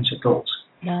now I don't set goals.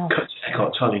 No. Cut to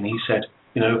Eckhart Tolle, and he said,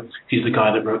 he's the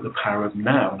guy that wrote The Power of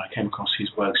Now, and I came across his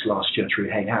works last year through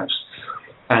Hay House.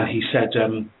 And he said,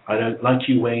 I don't, like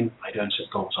you, Wayne, I don't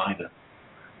set goals either.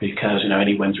 Because, and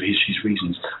he went through his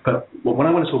reasons. But when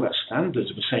I want to talk about standards,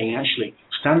 we're saying actually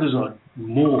standards are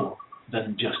more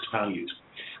than just values.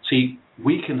 See,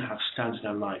 we can have standards in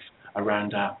our life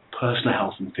around our personal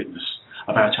health and fitness,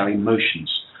 about our emotions,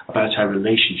 about our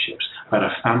relationships, about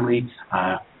our family,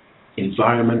 our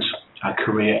environment, our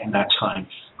career, and our time.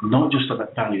 Not just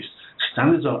about values.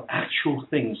 Standards are actual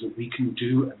things that we can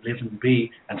do and live and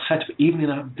be and set up, even in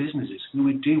our businesses, who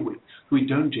we deal with, who we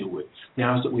don't deal with, the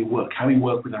hours that we work, how we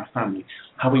work with our family,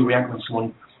 how we react when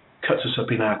someone cuts us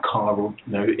up in our car or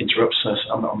interrupts us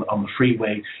on the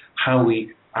freeway,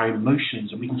 our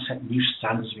emotions, and we can set new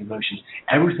standards of emotions.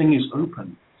 Everything is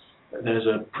open. There's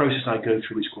a process I go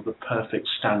through which is called the Perfect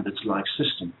Standards Life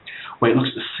System, where it looks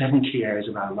at the 7 key areas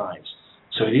of our lives.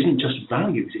 So it isn't just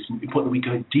values, it's important that we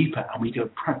go deeper and we go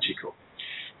practical.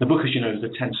 The book, as you know, is the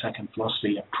 10-second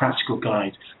philosophy, a practical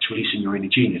guide to releasing your inner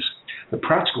genius. The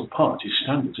practical part is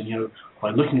standards, and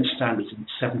by looking at standards in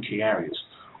 7 key areas,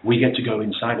 we get to go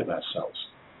inside of ourselves.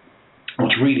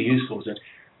 What's really useful is that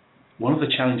one of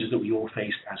the challenges that we all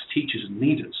face as teachers and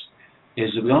leaders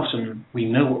is that we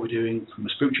know what we're doing from a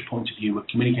spiritual point of view, we're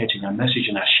communicating our message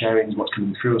and our sharing, what's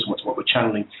coming through us, what we're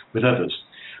channeling with others.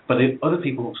 But other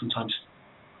people sometimes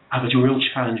have a real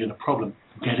challenge and a problem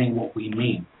getting what we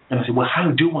mean. And I said, well, how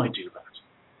do I do that?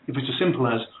 If it's as simple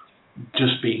as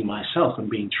just being myself and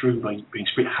being true, by being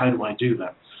spirit, how do I do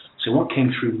that? So what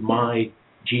came through my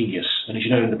genius, and as you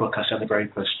know in the book I said on the very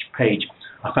first page,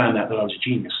 I found out that I was a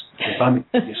genius.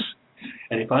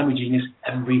 And if I'm a genius,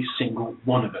 every single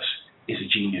one of us is a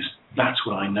genius. That's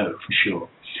what I know for sure.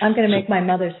 I'm going to make my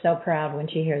mother so proud when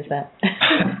she hears that.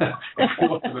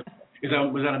 Was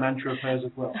that a mantra of hers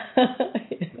as well?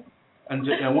 And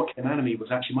what came out of me was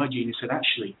actually my genius said,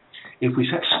 actually, if we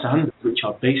set standards which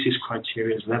are basis,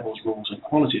 criteria, levels, rules, and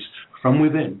qualities from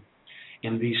within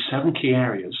in these 7 key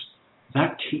areas,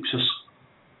 that keeps us,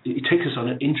 it takes us on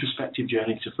an introspective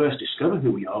journey to first discover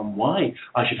who we are and why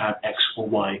I should have X or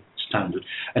Y standard.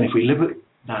 And if we live at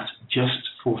that just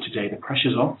for today, the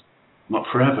pressure's off, not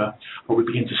forever, but we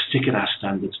begin to stick at our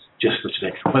standards just for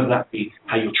today. Whether that be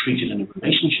how you're treated in a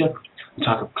relationship, the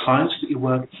type of clients that you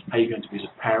work, how you're going to be as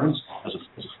a parent, as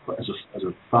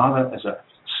a father, as a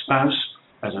spouse,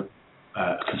 as a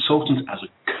consultant, as a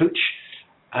coach,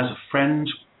 as a friend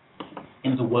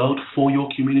in the world for your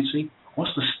community.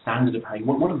 What's the standard of how you,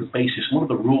 what are the basis, what are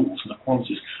the rules and the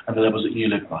qualities and the levels that you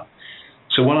live by?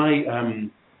 So when I,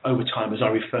 over time, as I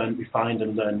refined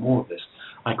and learned more of this,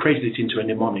 I created it into a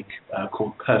mnemonic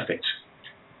called PERFECT.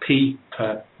 P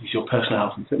is your personal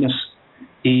health and fitness.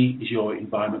 E is your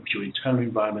environment, your internal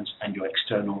environment and your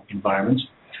external environment,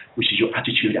 which is your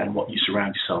attitude and what you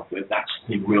surround yourself with. That's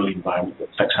the real environment that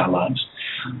affects our lives.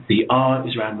 The R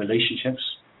is around relationships.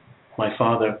 My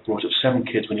father brought up 7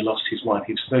 kids when he lost his wife.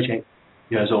 He was 38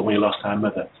 years old when he lost our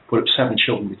mother. Brought up 7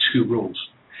 children with 2 rules.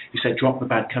 He said, drop the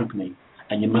bad company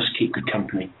and you must keep good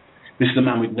company. This is a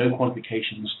man with no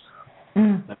qualifications.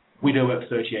 A widow at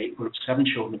 38, brought up 7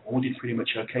 children, all did pretty much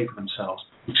okay for themselves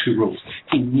with 2 rules.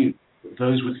 He knew that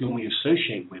those with whom we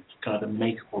associate with can either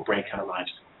make or break our lives.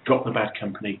 Drop the bad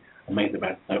company and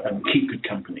and keep good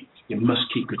company. You must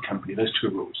keep good company. Those 2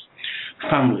 rules.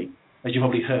 Family, as you've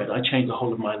probably heard, I changed the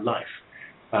whole of my life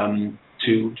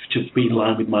to be in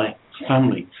line with my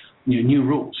family. New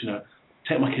rules.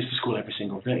 Take my kids to school every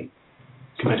single day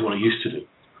compared to what I used to do.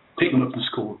 Pick them up from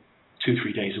school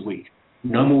 2-3 days a week.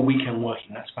 No more weekend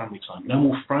working, that's family time. No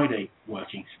more Friday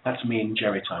working, that's me and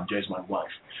Jerry time. Jerry's my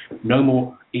wife. No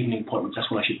more evening appointments,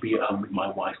 that's when I should be at home with my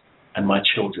wife and my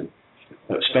children.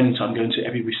 Spending time going to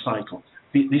every recital.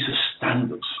 These are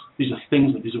standards. These are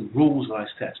things, these are rules that I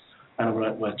set. And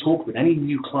when I talk with any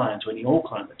new client or any old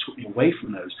client that took me away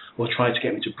from those or tried to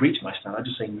get me to breach my standard, I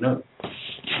just say no.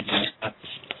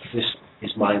 This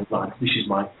is my life. This is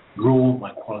my rule,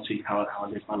 my quality, how I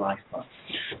live my life by.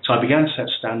 So I began to set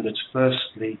standards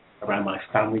firstly around my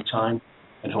family time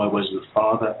and who I was as a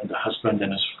father and a husband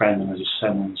and as a friend and as a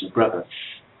son and as a brother.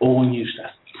 All new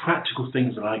stuff, practical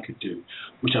things that I could do,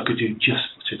 which I could do just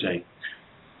for today.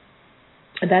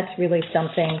 That's really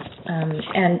something.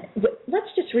 And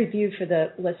let's just review for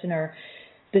the listener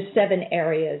the 7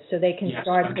 areas so they can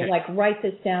start to write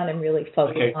this down and really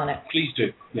focus on it. Please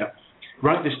do. Yeah.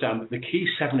 Write this down. The key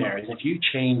 7 areas, if you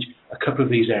change a couple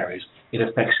of these areas, it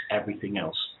affects everything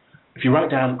else. If you write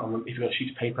down, if you've got a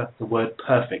sheet of paper, the word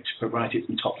perfect, but write it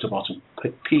from top to bottom.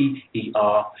 Put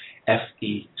PERFECT.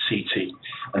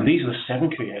 And these are the 7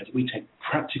 key areas we take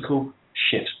practical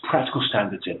shifts, practical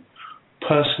standards in.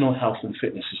 Personal health and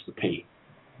fitness is the P.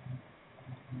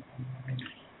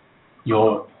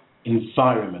 Your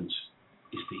environment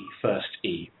is the first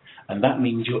E. And that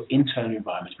means your internal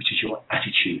environment, which is your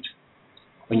attitude.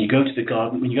 When you go to the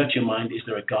garden, when you go to your mind, is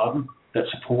there a garden that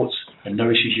supports and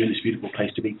nourishes you in this beautiful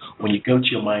place to be? When you go to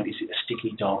your mind, is it a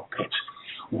sticky, dark pit?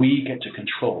 We get to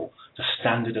control the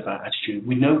standard of our attitude.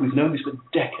 We've known this for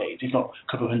decades, if not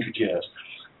a couple of 100 years.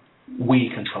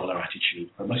 We control our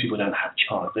attitude, but most people don't have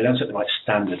charge. They don't set the right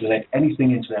standard. They let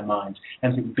anything into their minds,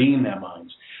 anything be in their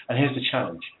minds. And here's the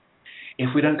challenge.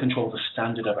 If we don't control the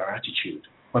standard of our attitude,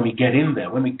 when we get in there,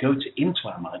 when we go into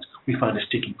our minds, we find a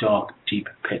sticky, dark, deep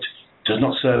pit. It does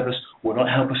not serve us, will not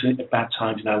help us at bad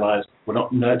times in our lives, will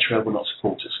not nurture us, will not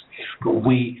support us. But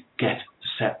we get to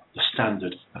set the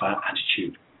standard of our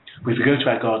attitude. If we go to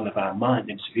our garden of our mind,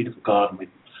 it's a beautiful garden with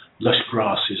lush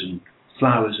grasses and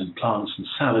flowers and plants and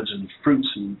salads and fruits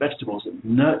and vegetables that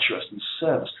nurture us and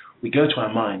serve us. We go to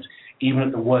our minds, even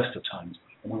at the worst of times,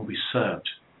 and we'll be served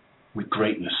with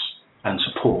greatness and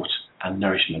support and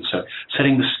nourishment. So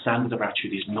setting the standard of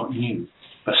attitude is not new,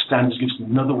 but standards gives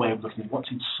another way of looking at what's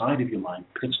inside of your mind,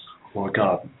 pit or a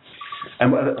garden.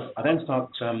 And I then start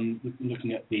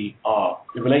looking at the R.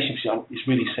 The relationship is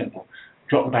really simple.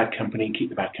 Drop the bad company and keep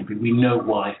the bad company. We know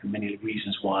why, for many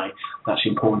reasons why. That's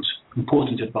important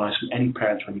advice from any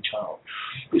parent or any child.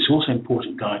 But it's also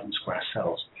important guidance for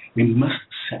ourselves. We must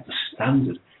set the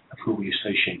standard of who we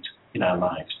associate in our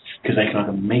lives, because they can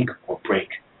either make or break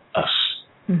us.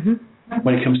 Mm-hmm.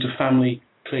 When it comes to family,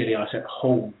 clearly I set a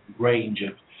whole range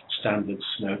of standards,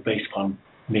 based upon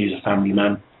me as a family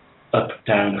man, up,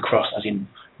 down, across, as in,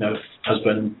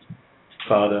 husband,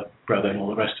 father, brother, and all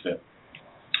the rest of it.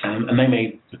 And they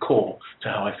made the call to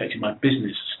how I affected my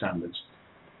business standards,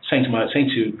 saying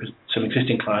to some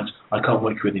existing clients, I can't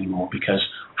work with you anymore because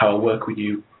how I work with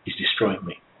you is destroying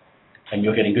me. And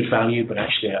you're getting good value, but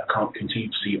actually I can't continue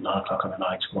to see you at 9 o'clock on the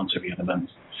night once every other month.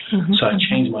 Mm-hmm. So I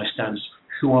changed my standards,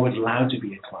 who I would allow to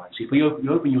be a client. See, if you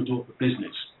open your door for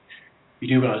business, you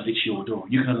do realize it's your door.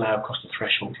 You can allow across the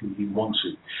threshold who you want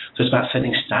to. So it's about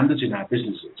setting standards in our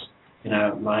businesses, in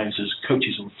our lives as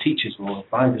coaches or teachers or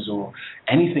advisors or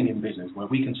anything in business, where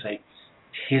we can say,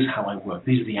 here's how I work,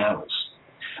 these are the hours.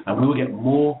 And we will get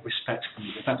more respect from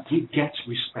you. In fact, we get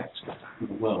respect from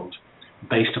the world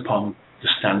based upon the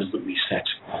standards that we set.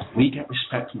 We get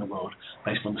respect from the world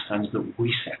based on the standards that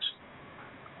we set.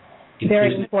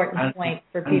 Very important point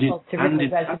for people to really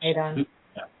resonate on.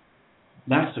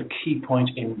 That's a key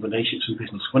point in relationships and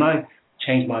business. When I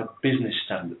changed my business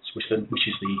standards, which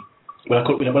is the, let's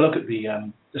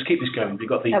keep this going. We've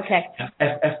got the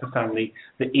F for family,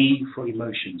 the E for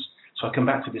emotions. So I'll come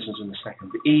back to business in a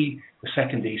second. The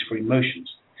second E is for emotions.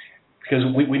 Because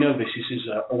we know this is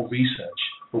all research,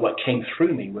 but what came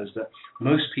through me was that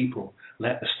most people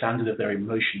let the standard of their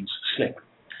emotions slip.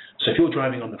 So if you're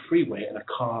driving on the freeway and a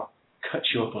car cuts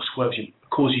you off or swerves you,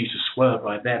 causes you to swerve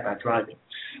by their bad driving,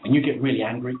 and you get really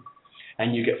angry,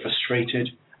 and you get frustrated,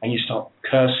 and you start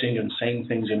cursing and saying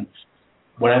things, and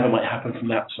whatever might happen from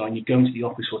that side, you go into the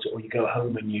office or you go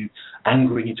home and you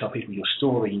angry and you tell people your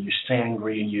story and you stay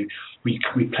angry and we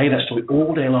play that story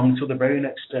all day long until the very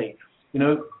next day.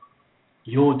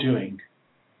 You're doing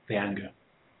the anger.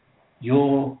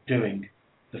 You're doing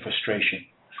the frustration.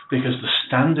 Because the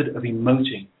standard of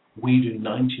emoting, we do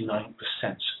 99%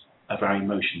 of our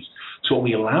emotions. So what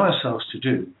we allow ourselves to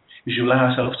do is you allow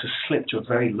ourselves to slip to a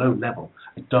very low level,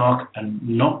 a dark and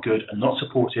not good and not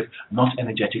supportive, not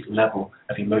energetic level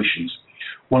of emotions.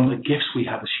 One of the gifts we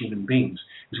have as human beings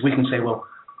is we can say, well,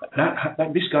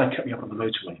 this guy cut me up on the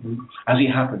motorway. And as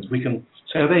it happens, we can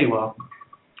say, oh, there you are.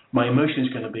 My emotion is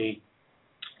going to be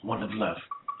one of love.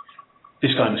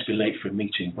 This guy must be late for a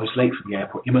meeting, or he's late for the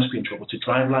airport. He must be in trouble. To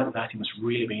drive like that, he must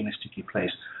really be in a sticky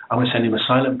place. I'm going to send him a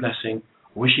silent blessing,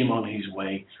 wish him on his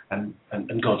way, and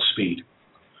Godspeed.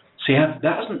 See, that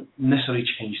hasn't necessarily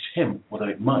changed him, although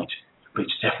it might, but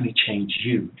it's definitely changed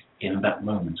you in that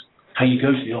moment. How you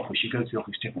go to the office,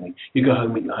 differently. You go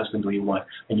home with your husband or your wife,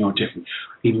 and you're different.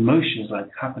 Emotions like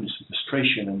happiness and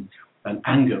frustration and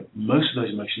anger, most of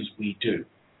those emotions we do.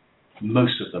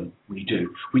 Most of them we do,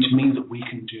 which means that we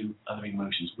can do other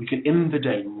emotions. We can, in the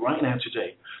day, right now,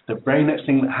 today, the very next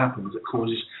thing that happens that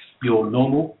causes your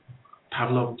normal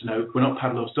Pavlov, we're not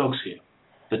Pavlov's dogs here.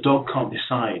 The dog can't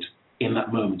decide in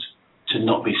that moment to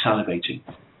not be salivating.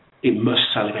 It must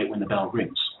salivate when the bell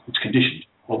rings. It's conditioned.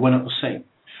 Well, we're not the same.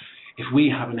 If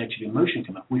we have a negative emotion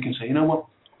come up, we can say, you know what,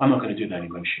 I'm not going to do that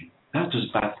emotion. That does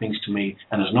bad things to me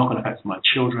and has not going to affect my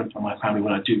children or my family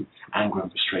when I do anger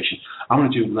and frustration. I'm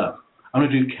going to do love. I'm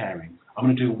going to do caring. I'm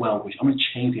going to do well-wish. I'm going to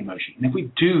change the emotion. And if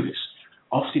we do this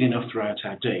often enough throughout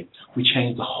our day, we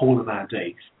change the whole of our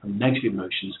day from negative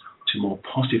emotions to more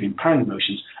positive, empowering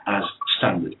emotions as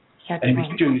standard. That's and if we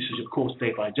keep doing this, of course,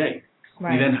 day by day,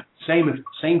 we then have the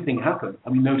same thing happen,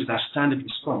 and we notice our standard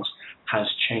response has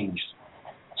changed.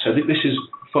 So this is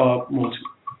far more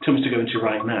too much to go into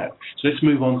right now. So let's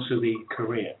move on to the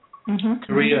career. Mm-hmm.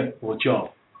 Career or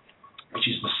job, which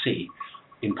is the C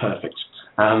in perfect.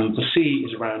 The C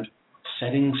is around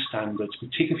setting standards,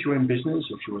 particularly if you're in business,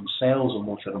 if you're in sales or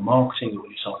more sort of marketing, or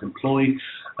you're self-employed,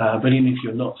 but even if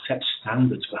you're not, set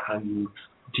standards for how you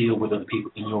deal with other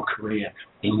people in your career,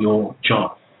 in your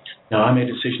job. Now, I made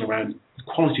a decision around the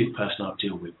quality of person I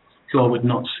deal with, who I would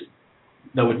not see.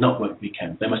 They would not work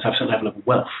weekend. They must have some level of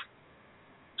wealth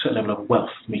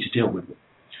for me to deal with them.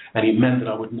 And it meant that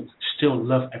I would still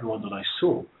love everyone that I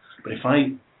saw, but if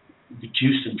I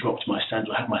reduced and dropped my standards,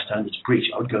 or had my standards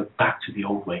breached, I would go back to the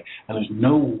old way, and there's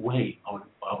no way I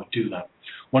would do that.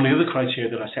 One of the other criteria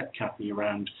that I set, Kathy,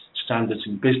 around standards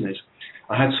in business,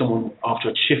 I had someone after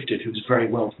I'd shifted who was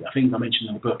very wealthy. I think I mentioned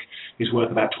in the book he's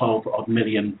worth about $12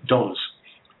 million,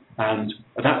 and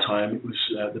at that time it was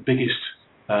the biggest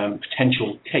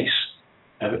potential case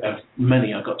of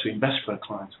money I got to invest for a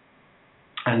client.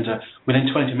 And within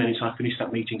 20 minutes I finished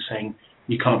that meeting saying,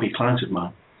 "You can't be a client of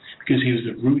mine," because he was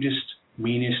the rudest,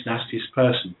 meanest, nastiest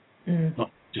person,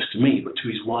 not just to me, but to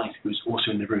his wife, who was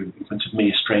also in the room in front of me,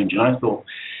 a stranger. And I thought,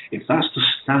 if that's the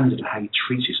standard of how he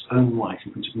treats his own wife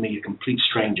in front of me, a complete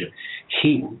stranger,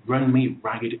 he will run me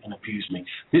ragged and abuse me.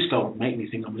 This guy would make me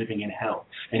think I'm living in hell.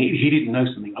 And he didn't know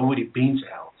something. I've already been to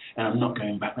hell, and I'm not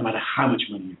going back, no matter how much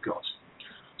money you've got.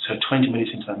 So 20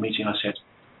 minutes into that meeting, I said,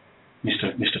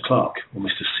 Mr. Clark, or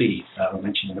Mr. C, I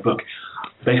mentioned in the book,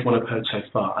 based on what I've heard so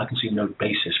far, I can see no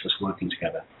basis for us working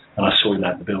together. And I saw him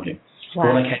out the building.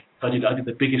 Wow. When I did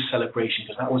the biggest celebration,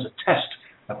 because that was a test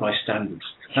of my standards.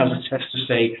 That was a test to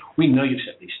say, we know you've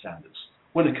set these standards.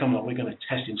 When they come along, we're going to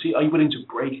test it and see, are you willing to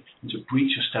break and to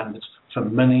breach your standards for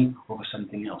money or for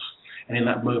something else? And in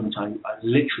that moment, I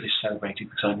literally celebrated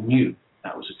because I knew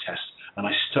that was a test, and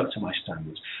I stuck to my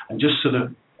standards. And just so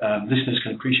the listeners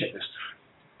can appreciate this,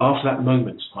 after that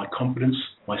moment, my confidence,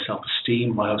 my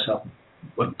self-esteem, my whole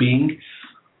self-being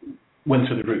went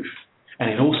through the roof. And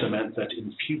it also meant that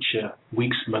in future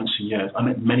weeks, months, and years, I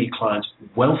met many clients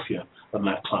wealthier than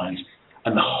that client.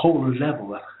 And the whole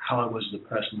level of how I was as a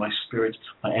person, my spirit,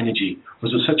 my energy,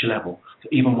 was at such a level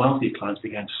that even wealthier clients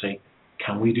began to say,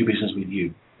 can we do business with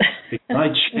you? Because I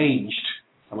changed,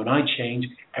 and when I changed,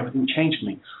 everything changed for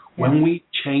me. When we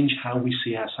change how we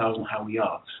see ourselves and how we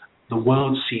are, the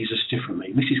world sees us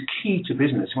differently. And this is key to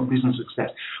business. You want business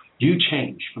success. You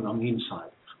change from on the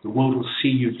inside. The world will see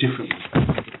you differently.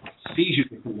 It sees you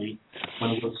differently.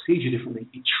 When the world sees you differently,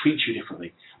 it treats you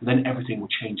differently. And then everything will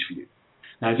change for you.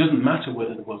 Now, it doesn't matter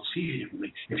whether the world sees you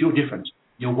differently. If you're different,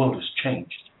 your world has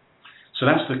changed. So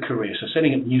that's the career. So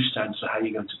setting up new standards for how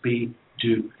you're going to be,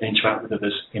 do, and interact with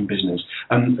others in business.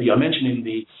 And I mentioned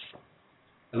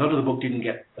a lot of the book didn't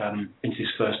get into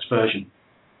this first version,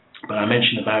 but I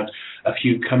mentioned about a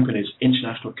few companies,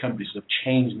 international companies, that have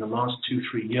changed in the last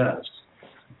 2-3 years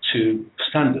to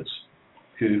standards,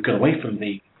 who've gone away from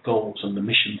the goals and the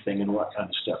mission thing and all that kind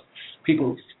of stuff.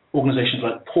 Organizations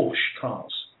like Porsche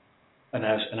cars are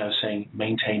now saying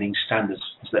maintaining standards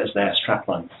as their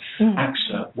strapline.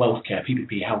 AXA, Wealthcare,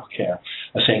 PPP Healthcare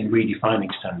are saying redefining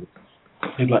standards.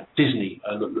 People like Disney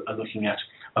are looking at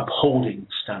upholding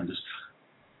standards.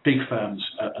 Big firms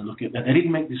are looking at that. They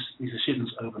didn't make these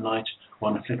decisions overnight or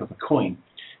on the flip of a coin.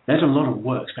 There's a lot of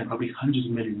work spent, probably hundreds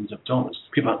of millions of dollars.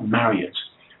 People like Marriott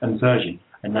and Virgin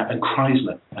and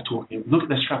Chrysler are talking. Look at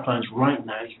their straplines right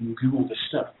now. You can Google this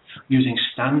stuff, using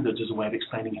standards as a way of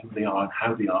explaining who they are and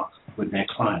how they are with their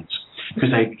clients.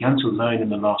 Because they began to learn in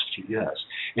the last few years.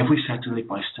 If we set to live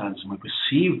by standards and we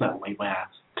perceive that way by our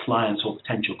clients or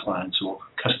potential clients or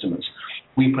customers,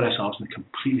 we put ourselves in a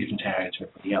completely different area to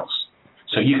everybody else.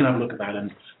 So you can have a look at that, and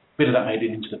a bit of that made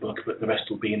it into the book, but the rest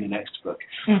will be in the next book.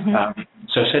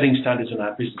 So setting standards in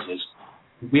our businesses,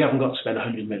 we haven't got to spend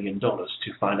 $100 million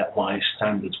to find out why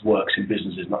standards works in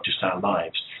businesses, not just our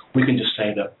lives. We can just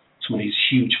say that some of these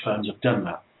huge firms have done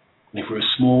that. And if we're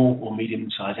a small or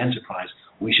medium-sized enterprise,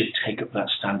 we should take up that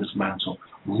standards mantle,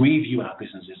 review our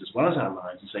businesses as well as our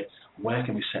lives, and say, where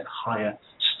can we set higher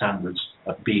standards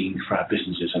of being for our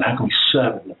businesses, and how can we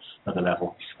serve at another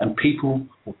level? And people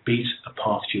will beat a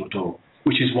path to your door,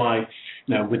 which is why,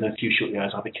 within a few short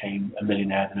years, I became a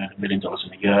millionaire and earned $1 million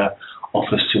in a year,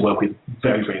 offers to work with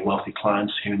very, very wealthy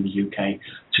clients here in the UK,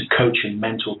 to coach and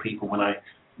mentor people when I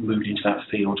moved into that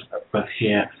field, both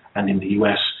here and in the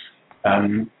US.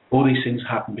 All these things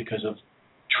happen because of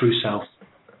true self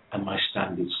and my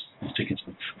standards.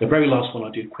 The very last one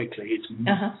I'll do quickly, it's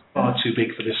far too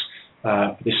big for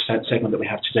this segment that we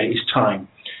have today, is time.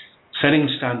 Setting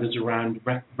standards around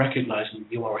recognizing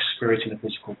that you are a spirit in a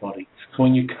physical body. So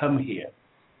when you come here,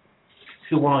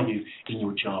 who are you in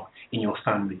your job, in your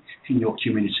family, in your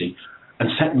community? And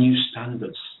set new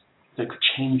standards that could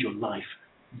change your life,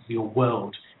 your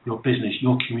world, your business,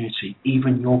 your community,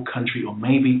 even your country, or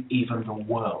maybe even the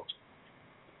world.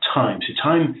 Time. So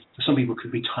time, for some people,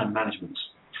 could be time management.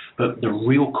 But the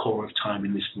real core of time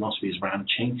in this philosophy is around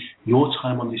change. Your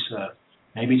time on this earth,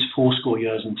 maybe it's 80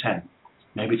 years and 10.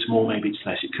 Maybe it's more, maybe it's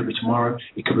less. It could be tomorrow.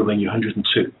 It could be when you're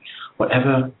 102.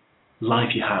 Whatever life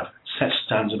you have, set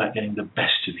standards about getting the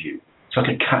best of you. It's like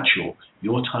a catch-all.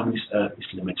 Your time on this earth is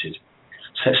limited.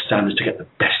 Set standards to get the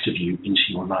best of you into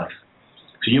your life.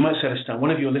 So you might set a standard.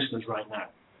 One of your listeners right now,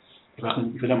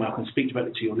 if you don't mind, I can speak about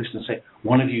it to your listeners. Say,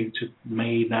 one of you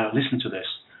may now listen to this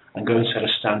and go and set a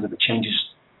standard that changes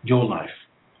your life,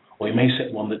 or you may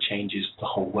set one that changes the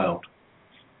whole world.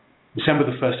 December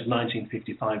the 1st of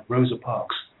 1955, Rosa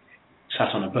Parks sat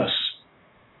on a bus.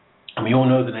 And we all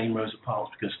know the name Rosa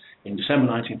Parks because in December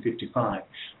 1955,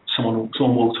 someone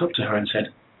walked up to her and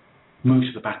said, move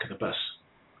to the back of the bus.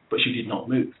 But she did not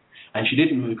move. And she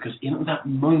didn't move because in that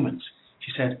moment,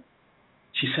 she said,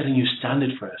 She's setting a new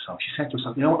standard for herself. She said to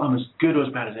herself, you know what, I'm as good or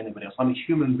as bad as anybody else. I'm a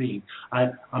human being.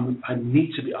 I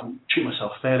need to be, treat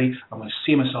myself fairly. I'm going to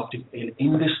see myself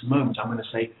in this moment. I'm going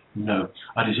to say, no,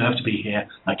 I deserve to be here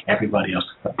like everybody else.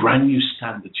 A brand new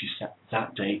standard she set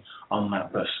that day on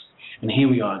that bus. And here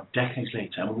we are decades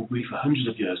later, and we'll be for hundreds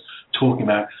of years talking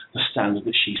about the standard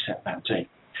that she set that day.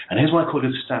 And here's why I call it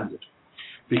a standard.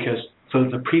 Because for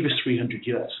the previous 300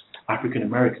 years, African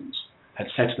Americans had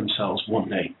said to themselves one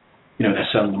day, you know, they're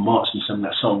selling the march and selling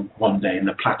their song one day, and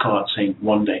the placard saying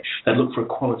one day. They look for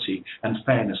equality and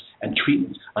fairness and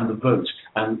treatment and the vote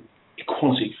and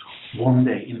equality one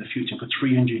day in the future. For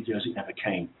 300 years, it never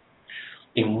came.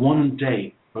 In one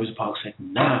day, Rosa Parks said,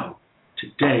 now,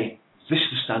 today, this is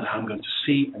the standard how I'm going to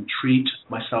see and treat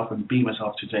myself and be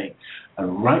myself today.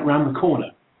 And right round the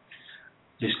corner,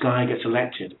 this guy gets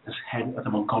elected as head of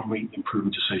the Montgomery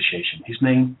Improvement Association. His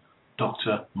name,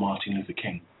 Dr. Martin Luther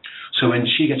King. So when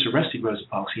she gets arrested, Rosa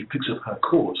Parks, he picks up her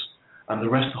cause, and the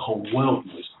rest of the whole world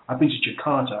knows. I've been to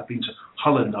Jakarta, I've been to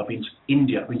Holland, I've been to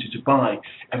India, I've been to Dubai.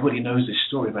 Everybody knows this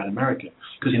story about America.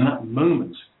 Because in that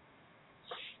moment,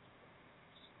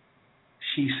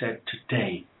 she said,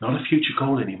 today, not a future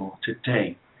goal anymore,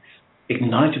 today,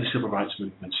 ignited the civil rights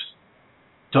movement.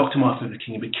 Dr. Martin Luther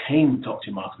King became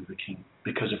Dr. Martin Luther King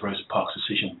because of Rosa Parks'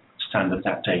 decision standard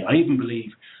that day. I even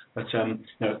believe that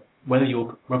whether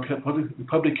you're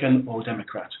Republican or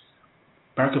Democrat,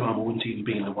 Barack Obama wouldn't even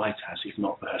be in the White House if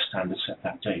not for her standard set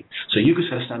that day. So you could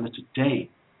set a standard today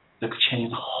that could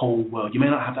change the whole world. You may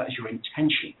not have that as your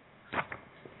intention,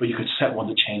 but you could set one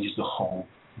that changes the whole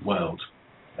world.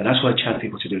 And that's what I challenge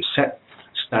people to do, set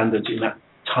standards in that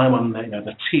time on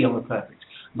the T on the perfect,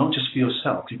 not just for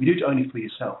yourself. If you do it only for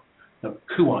yourself,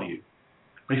 who are you?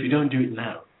 But if you don't do it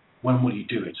now, when will you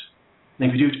do it?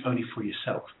 And if you do it only for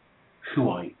yourself, who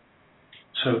are you?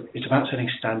 So it's about setting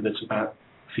standards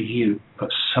for you, but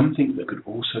something that could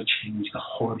also change the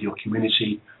whole of your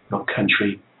community, your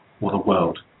country, or the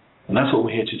world. And that's what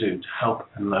we're here to do, to help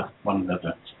and love one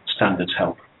another. Standards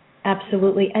help.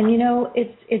 Absolutely. And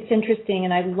it's interesting,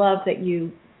 and I love that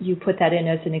you put that in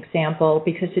as an example,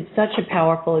 because it's such a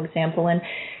powerful example. And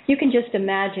you can just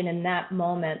imagine in that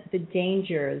moment the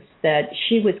dangers that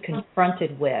she was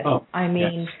confronted with.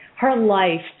 Yes. Her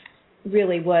life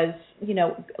really was,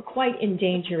 quite in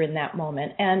danger in that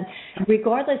moment. And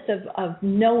regardless of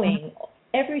knowing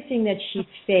everything that she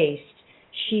faced,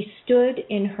 she stood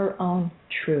in her own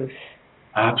truth.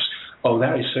 Oh,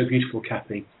 that is so beautiful,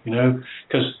 Kathy.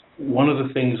 Because one of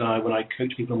the things when I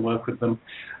coach people and work with them,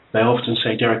 they often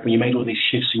say, Derek, when you made all these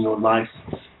shifts in your life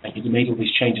and you made all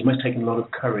these changes, it must have taken a lot of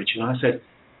courage. And I said,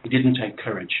 it didn't take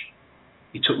courage.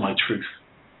 It took my truth.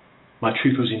 My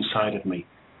truth was inside of me.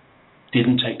 It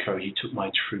didn't take courage. It took my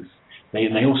truth. They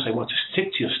all say, well, to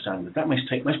stick to your standard, that must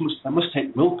take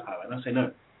willpower. And I say, no,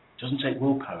 it doesn't take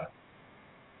willpower.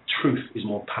 Truth is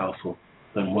more powerful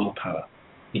than willpower.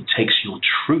 It takes your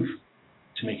truth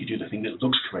to make you do the thing that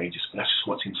looks courageous, but that's just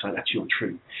what's inside. That's your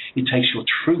truth. It takes your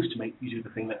truth to make you do the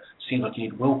thing that seems like you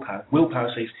need willpower.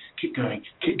 Willpower says, keep going,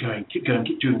 keep going, keep going,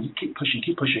 keep doing, keep pushing,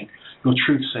 keep pushing. Your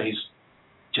truth says,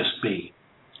 just be.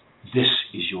 This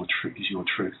is your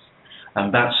truth.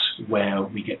 And that's where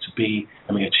we get to be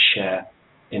and we get to share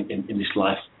in this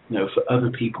life, for other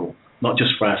people, not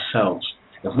just for ourselves.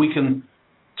 If we can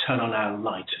turn on our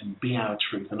light and be our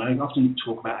truth, and I often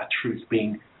talk about our truth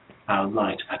being our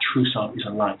light. Our true self is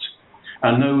a light.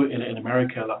 I know in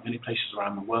America, like many places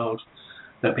around the world,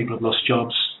 that people have lost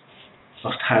jobs,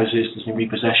 lost houses, there's been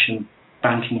repossession,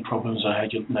 banking problems. I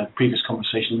heard your previous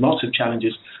conversation, lots of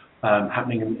challenges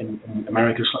happening in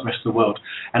America, just like the rest of the world.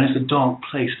 And it's a dark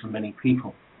place for many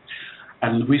people.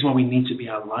 And the reason why we need to be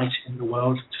our light in the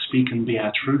world, to speak and be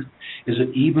our truth, is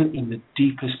that even in the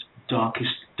deepest, darkest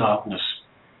darkness,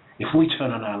 if we turn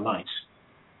on our light,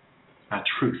 our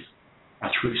truth,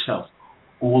 our true self,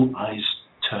 all eyes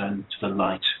turn to the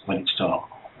light when it's dark.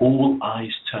 All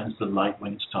eyes turn to the light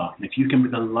when it's dark. And if you can be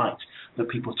the light that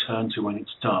people turn to when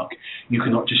it's dark, you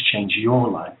can not just change your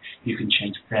life, you can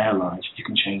change their lives, you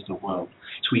can change the world.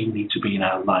 So we need to be in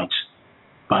our light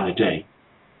by the day,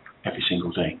 every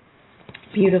single day.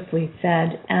 Beautifully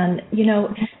said. And,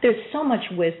 there's so much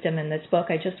wisdom in this book.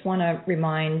 I just want to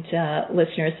remind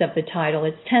listeners of the title.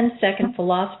 It's 10-Second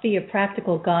Philosophy, a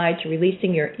Practical Guide to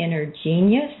Releasing Your Inner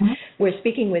Genius. Mm-hmm. We're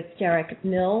speaking with Derek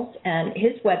Mills, and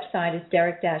his website is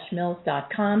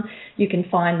derek-mills.com. You can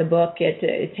find the book at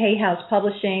Hay House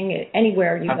Publishing,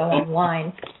 anywhere you go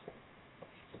online.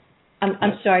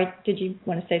 I'm sorry, did you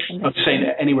want to say something? I'm saying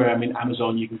anywhere.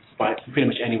 Amazon, you can buy it pretty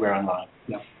much anywhere online.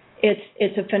 Yeah.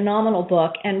 It's a phenomenal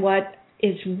book, and what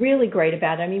is really great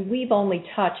about it. I mean, we've only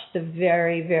touched the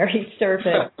very, very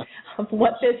surface of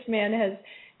what this man has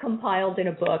compiled in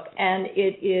a book, and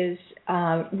it is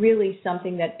really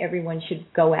something that everyone should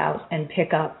go out and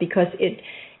pick up, because it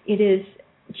is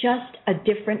just a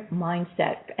different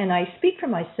mindset. And I speak for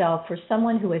myself, for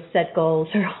someone who has set goals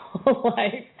her whole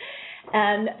life,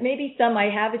 and maybe some I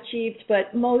have achieved,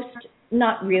 but most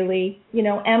not really. You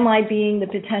know, am I being the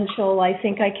potential I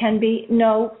think I can be?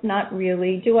 No, not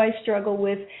really. Do I struggle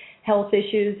with health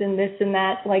issues and this and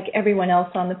that like everyone else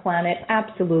on the planet?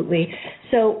 Absolutely.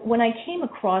 So when I came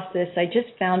across this, I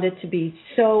just found it to be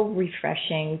so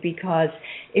refreshing, because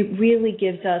it really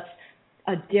gives us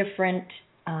a different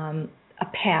a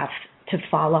path to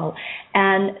follow.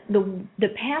 And the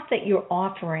path that you're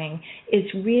offering is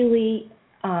really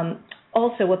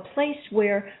also a place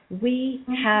where we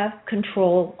have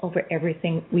control over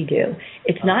everything we do.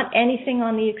 It's not anything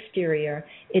on the exterior.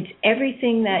 It's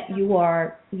everything that you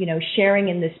are, you know, sharing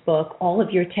in this book. All of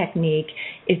your technique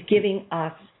is giving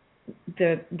us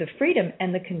the freedom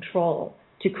and the control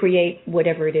to create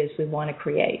whatever it is we want to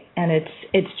create. And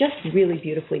it's just really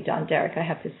beautifully done, Derek, I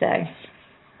have to say.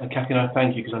 Kathy, I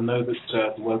thank you, because I know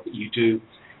that the work that you do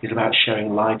is about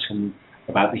sharing light and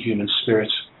about the human spirit,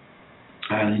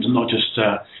 and not just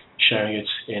sharing it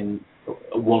in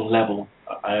one level.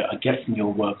 I get from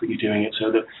your work that you're doing it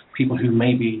so that people who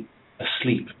may be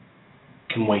asleep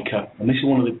can wake up. And this is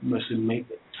one of the most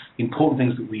important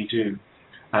things that we do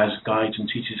as guides and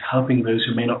teachers, helping those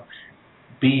who may not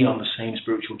be on the same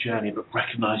spiritual journey, but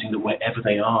recognizing that wherever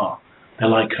they are, they're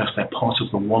like us, they're part of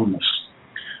the oneness.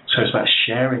 So it's about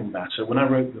sharing that. So when I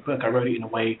wrote the book, I wrote it in a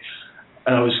way,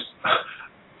 and I was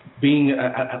being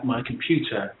at my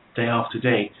computer day after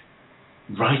day,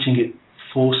 writing it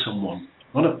for someone.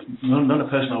 Not a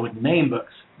person I would name, but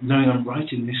knowing I'm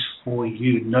writing this for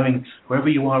you, knowing wherever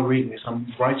you are reading this, I'm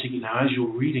writing it now as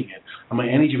you're reading it. And my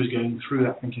energy was going through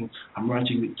that, thinking, I'm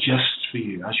writing it just for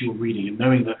you as you're reading it,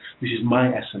 knowing that this is my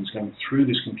essence going through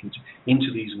this computer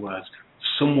into these words.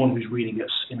 Someone who's reading it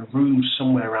in a room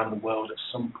somewhere around the world at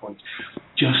some point,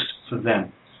 just for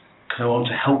them. I want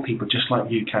to help people just like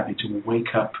you, Kathy, to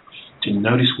wake up, to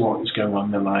notice what is going on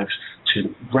in their lives,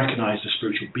 to recognize the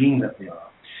spiritual being that they are,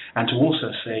 and to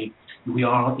also say we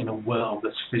are in a world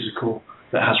that's physical,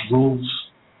 that has rules,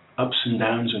 ups and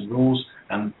downs and rules,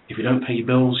 and if you don't pay your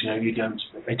bills,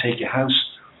 they take your house.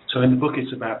 So in the book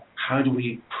it's about how do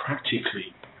we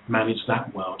practically manage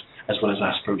that world as well as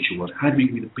our spiritual world. How do we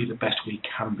be the best we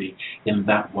can be in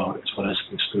that world as well as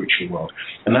the spiritual world?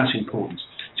 And that's important.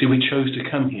 So we chose to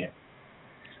come here.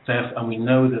 And we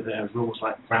know that there are rules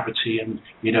like gravity, and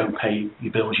you don't pay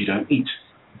your bills, you don't eat.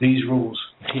 These rules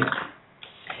are here.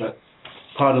 But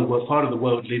part of the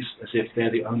world lives as if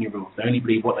they're the only rule. They only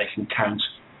believe what they can count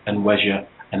and measure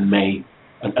and weigh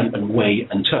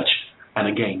and touch, and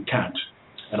again count.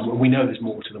 And we know there's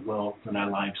more to the world than our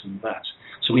lives than that.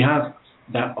 So we have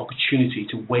that opportunity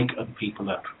to wake other people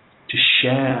up, to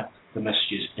share the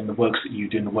messages in the works that you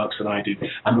do and the works that I do,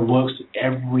 and the works that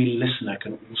every listener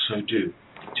can also do,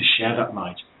 to share that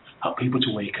light, help people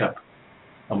to wake up.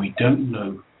 And we don't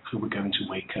know who we're going to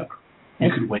wake up. You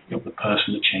could wake up the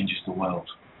person that changes the world.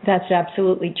 That's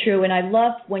absolutely true. And I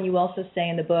love when you also say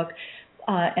in the book,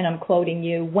 and I'm quoting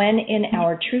you, when in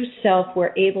our true self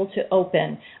we're able to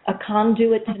open a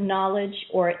conduit to knowledge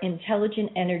or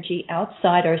intelligent energy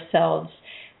outside ourselves,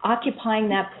 occupying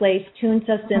that place tunes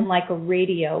us in like a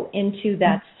radio into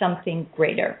that something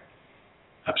greater.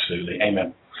 Absolutely.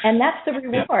 Amen. And that's the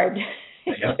reward.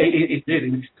 Yeah, it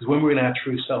did, because when we're in our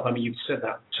true self, I mean, you've said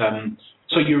that,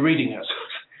 so you're reading us.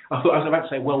 I thought I was about to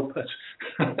say, well put.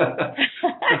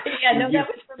 Yeah, no, that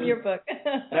was from your book.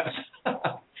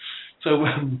 So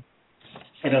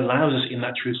it allows us in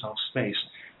that true self space,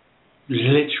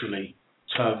 literally,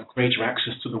 to have greater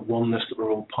access to the oneness that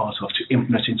we're all part of, to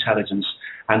infinite intelligence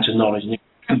and to knowledge.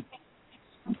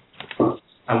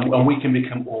 And we can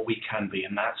become all we can be,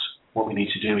 and that's what we need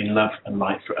to do in love and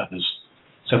light for others.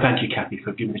 So thank you, Kathy,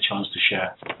 for giving me a chance to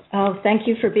share. Oh, thank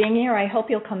you for being here. I hope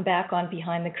you'll come back on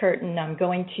Behind the Curtain. I'm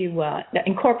going to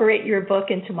incorporate your book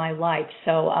into my life,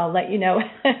 so I'll let you know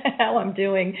how I'm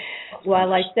doing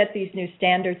while I set these new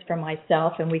standards for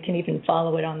myself, and we can even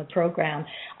follow it on the program.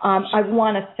 I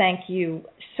want to thank you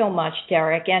so much,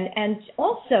 Derek, and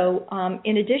also,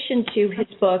 in addition to his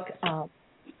book,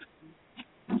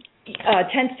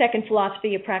 10-Second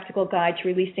Philosophy, A Practical Guide to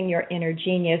Releasing Your Inner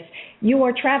Genius, you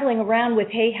are traveling around with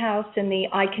Hay House and the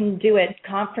I Can Do It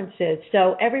conferences.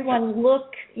 So everyone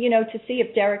look, to see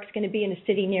if Derek's going to be in a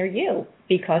city near you,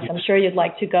 because I'm sure you'd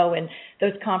like to go, and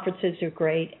those conferences are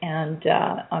great, and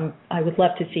I would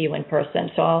love to see you in person.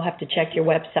 So I'll have to check your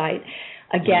website.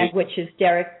 again, which is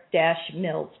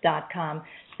derek-mills.com.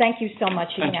 Thank you so much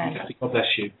again. Thank you, Kathy. God bless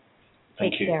you.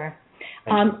 Thank you. Take care.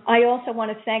 I also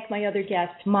want to thank my other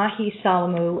guest, Mahi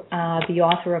Salamu, the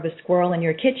author of A Squirrel in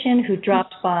Your Kitchen, who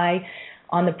dropped by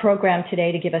on the program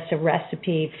today to give us a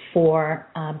recipe for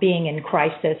being in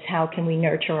crisis. How can we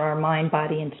nurture our mind,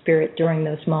 body, and spirit during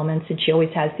those moments? And she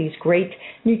always has these great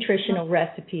nutritional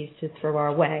recipes to throw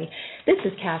our way. This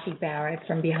is Kathy Barrett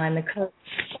from Behind the Curtain.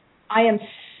 I am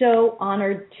so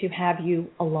honored to have you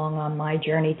along on my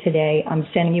journey today. I'm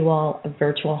sending you all a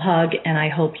virtual hug, and I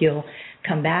hope you'll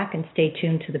come back and stay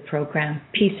tuned to the program.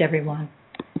 Peace, everyone.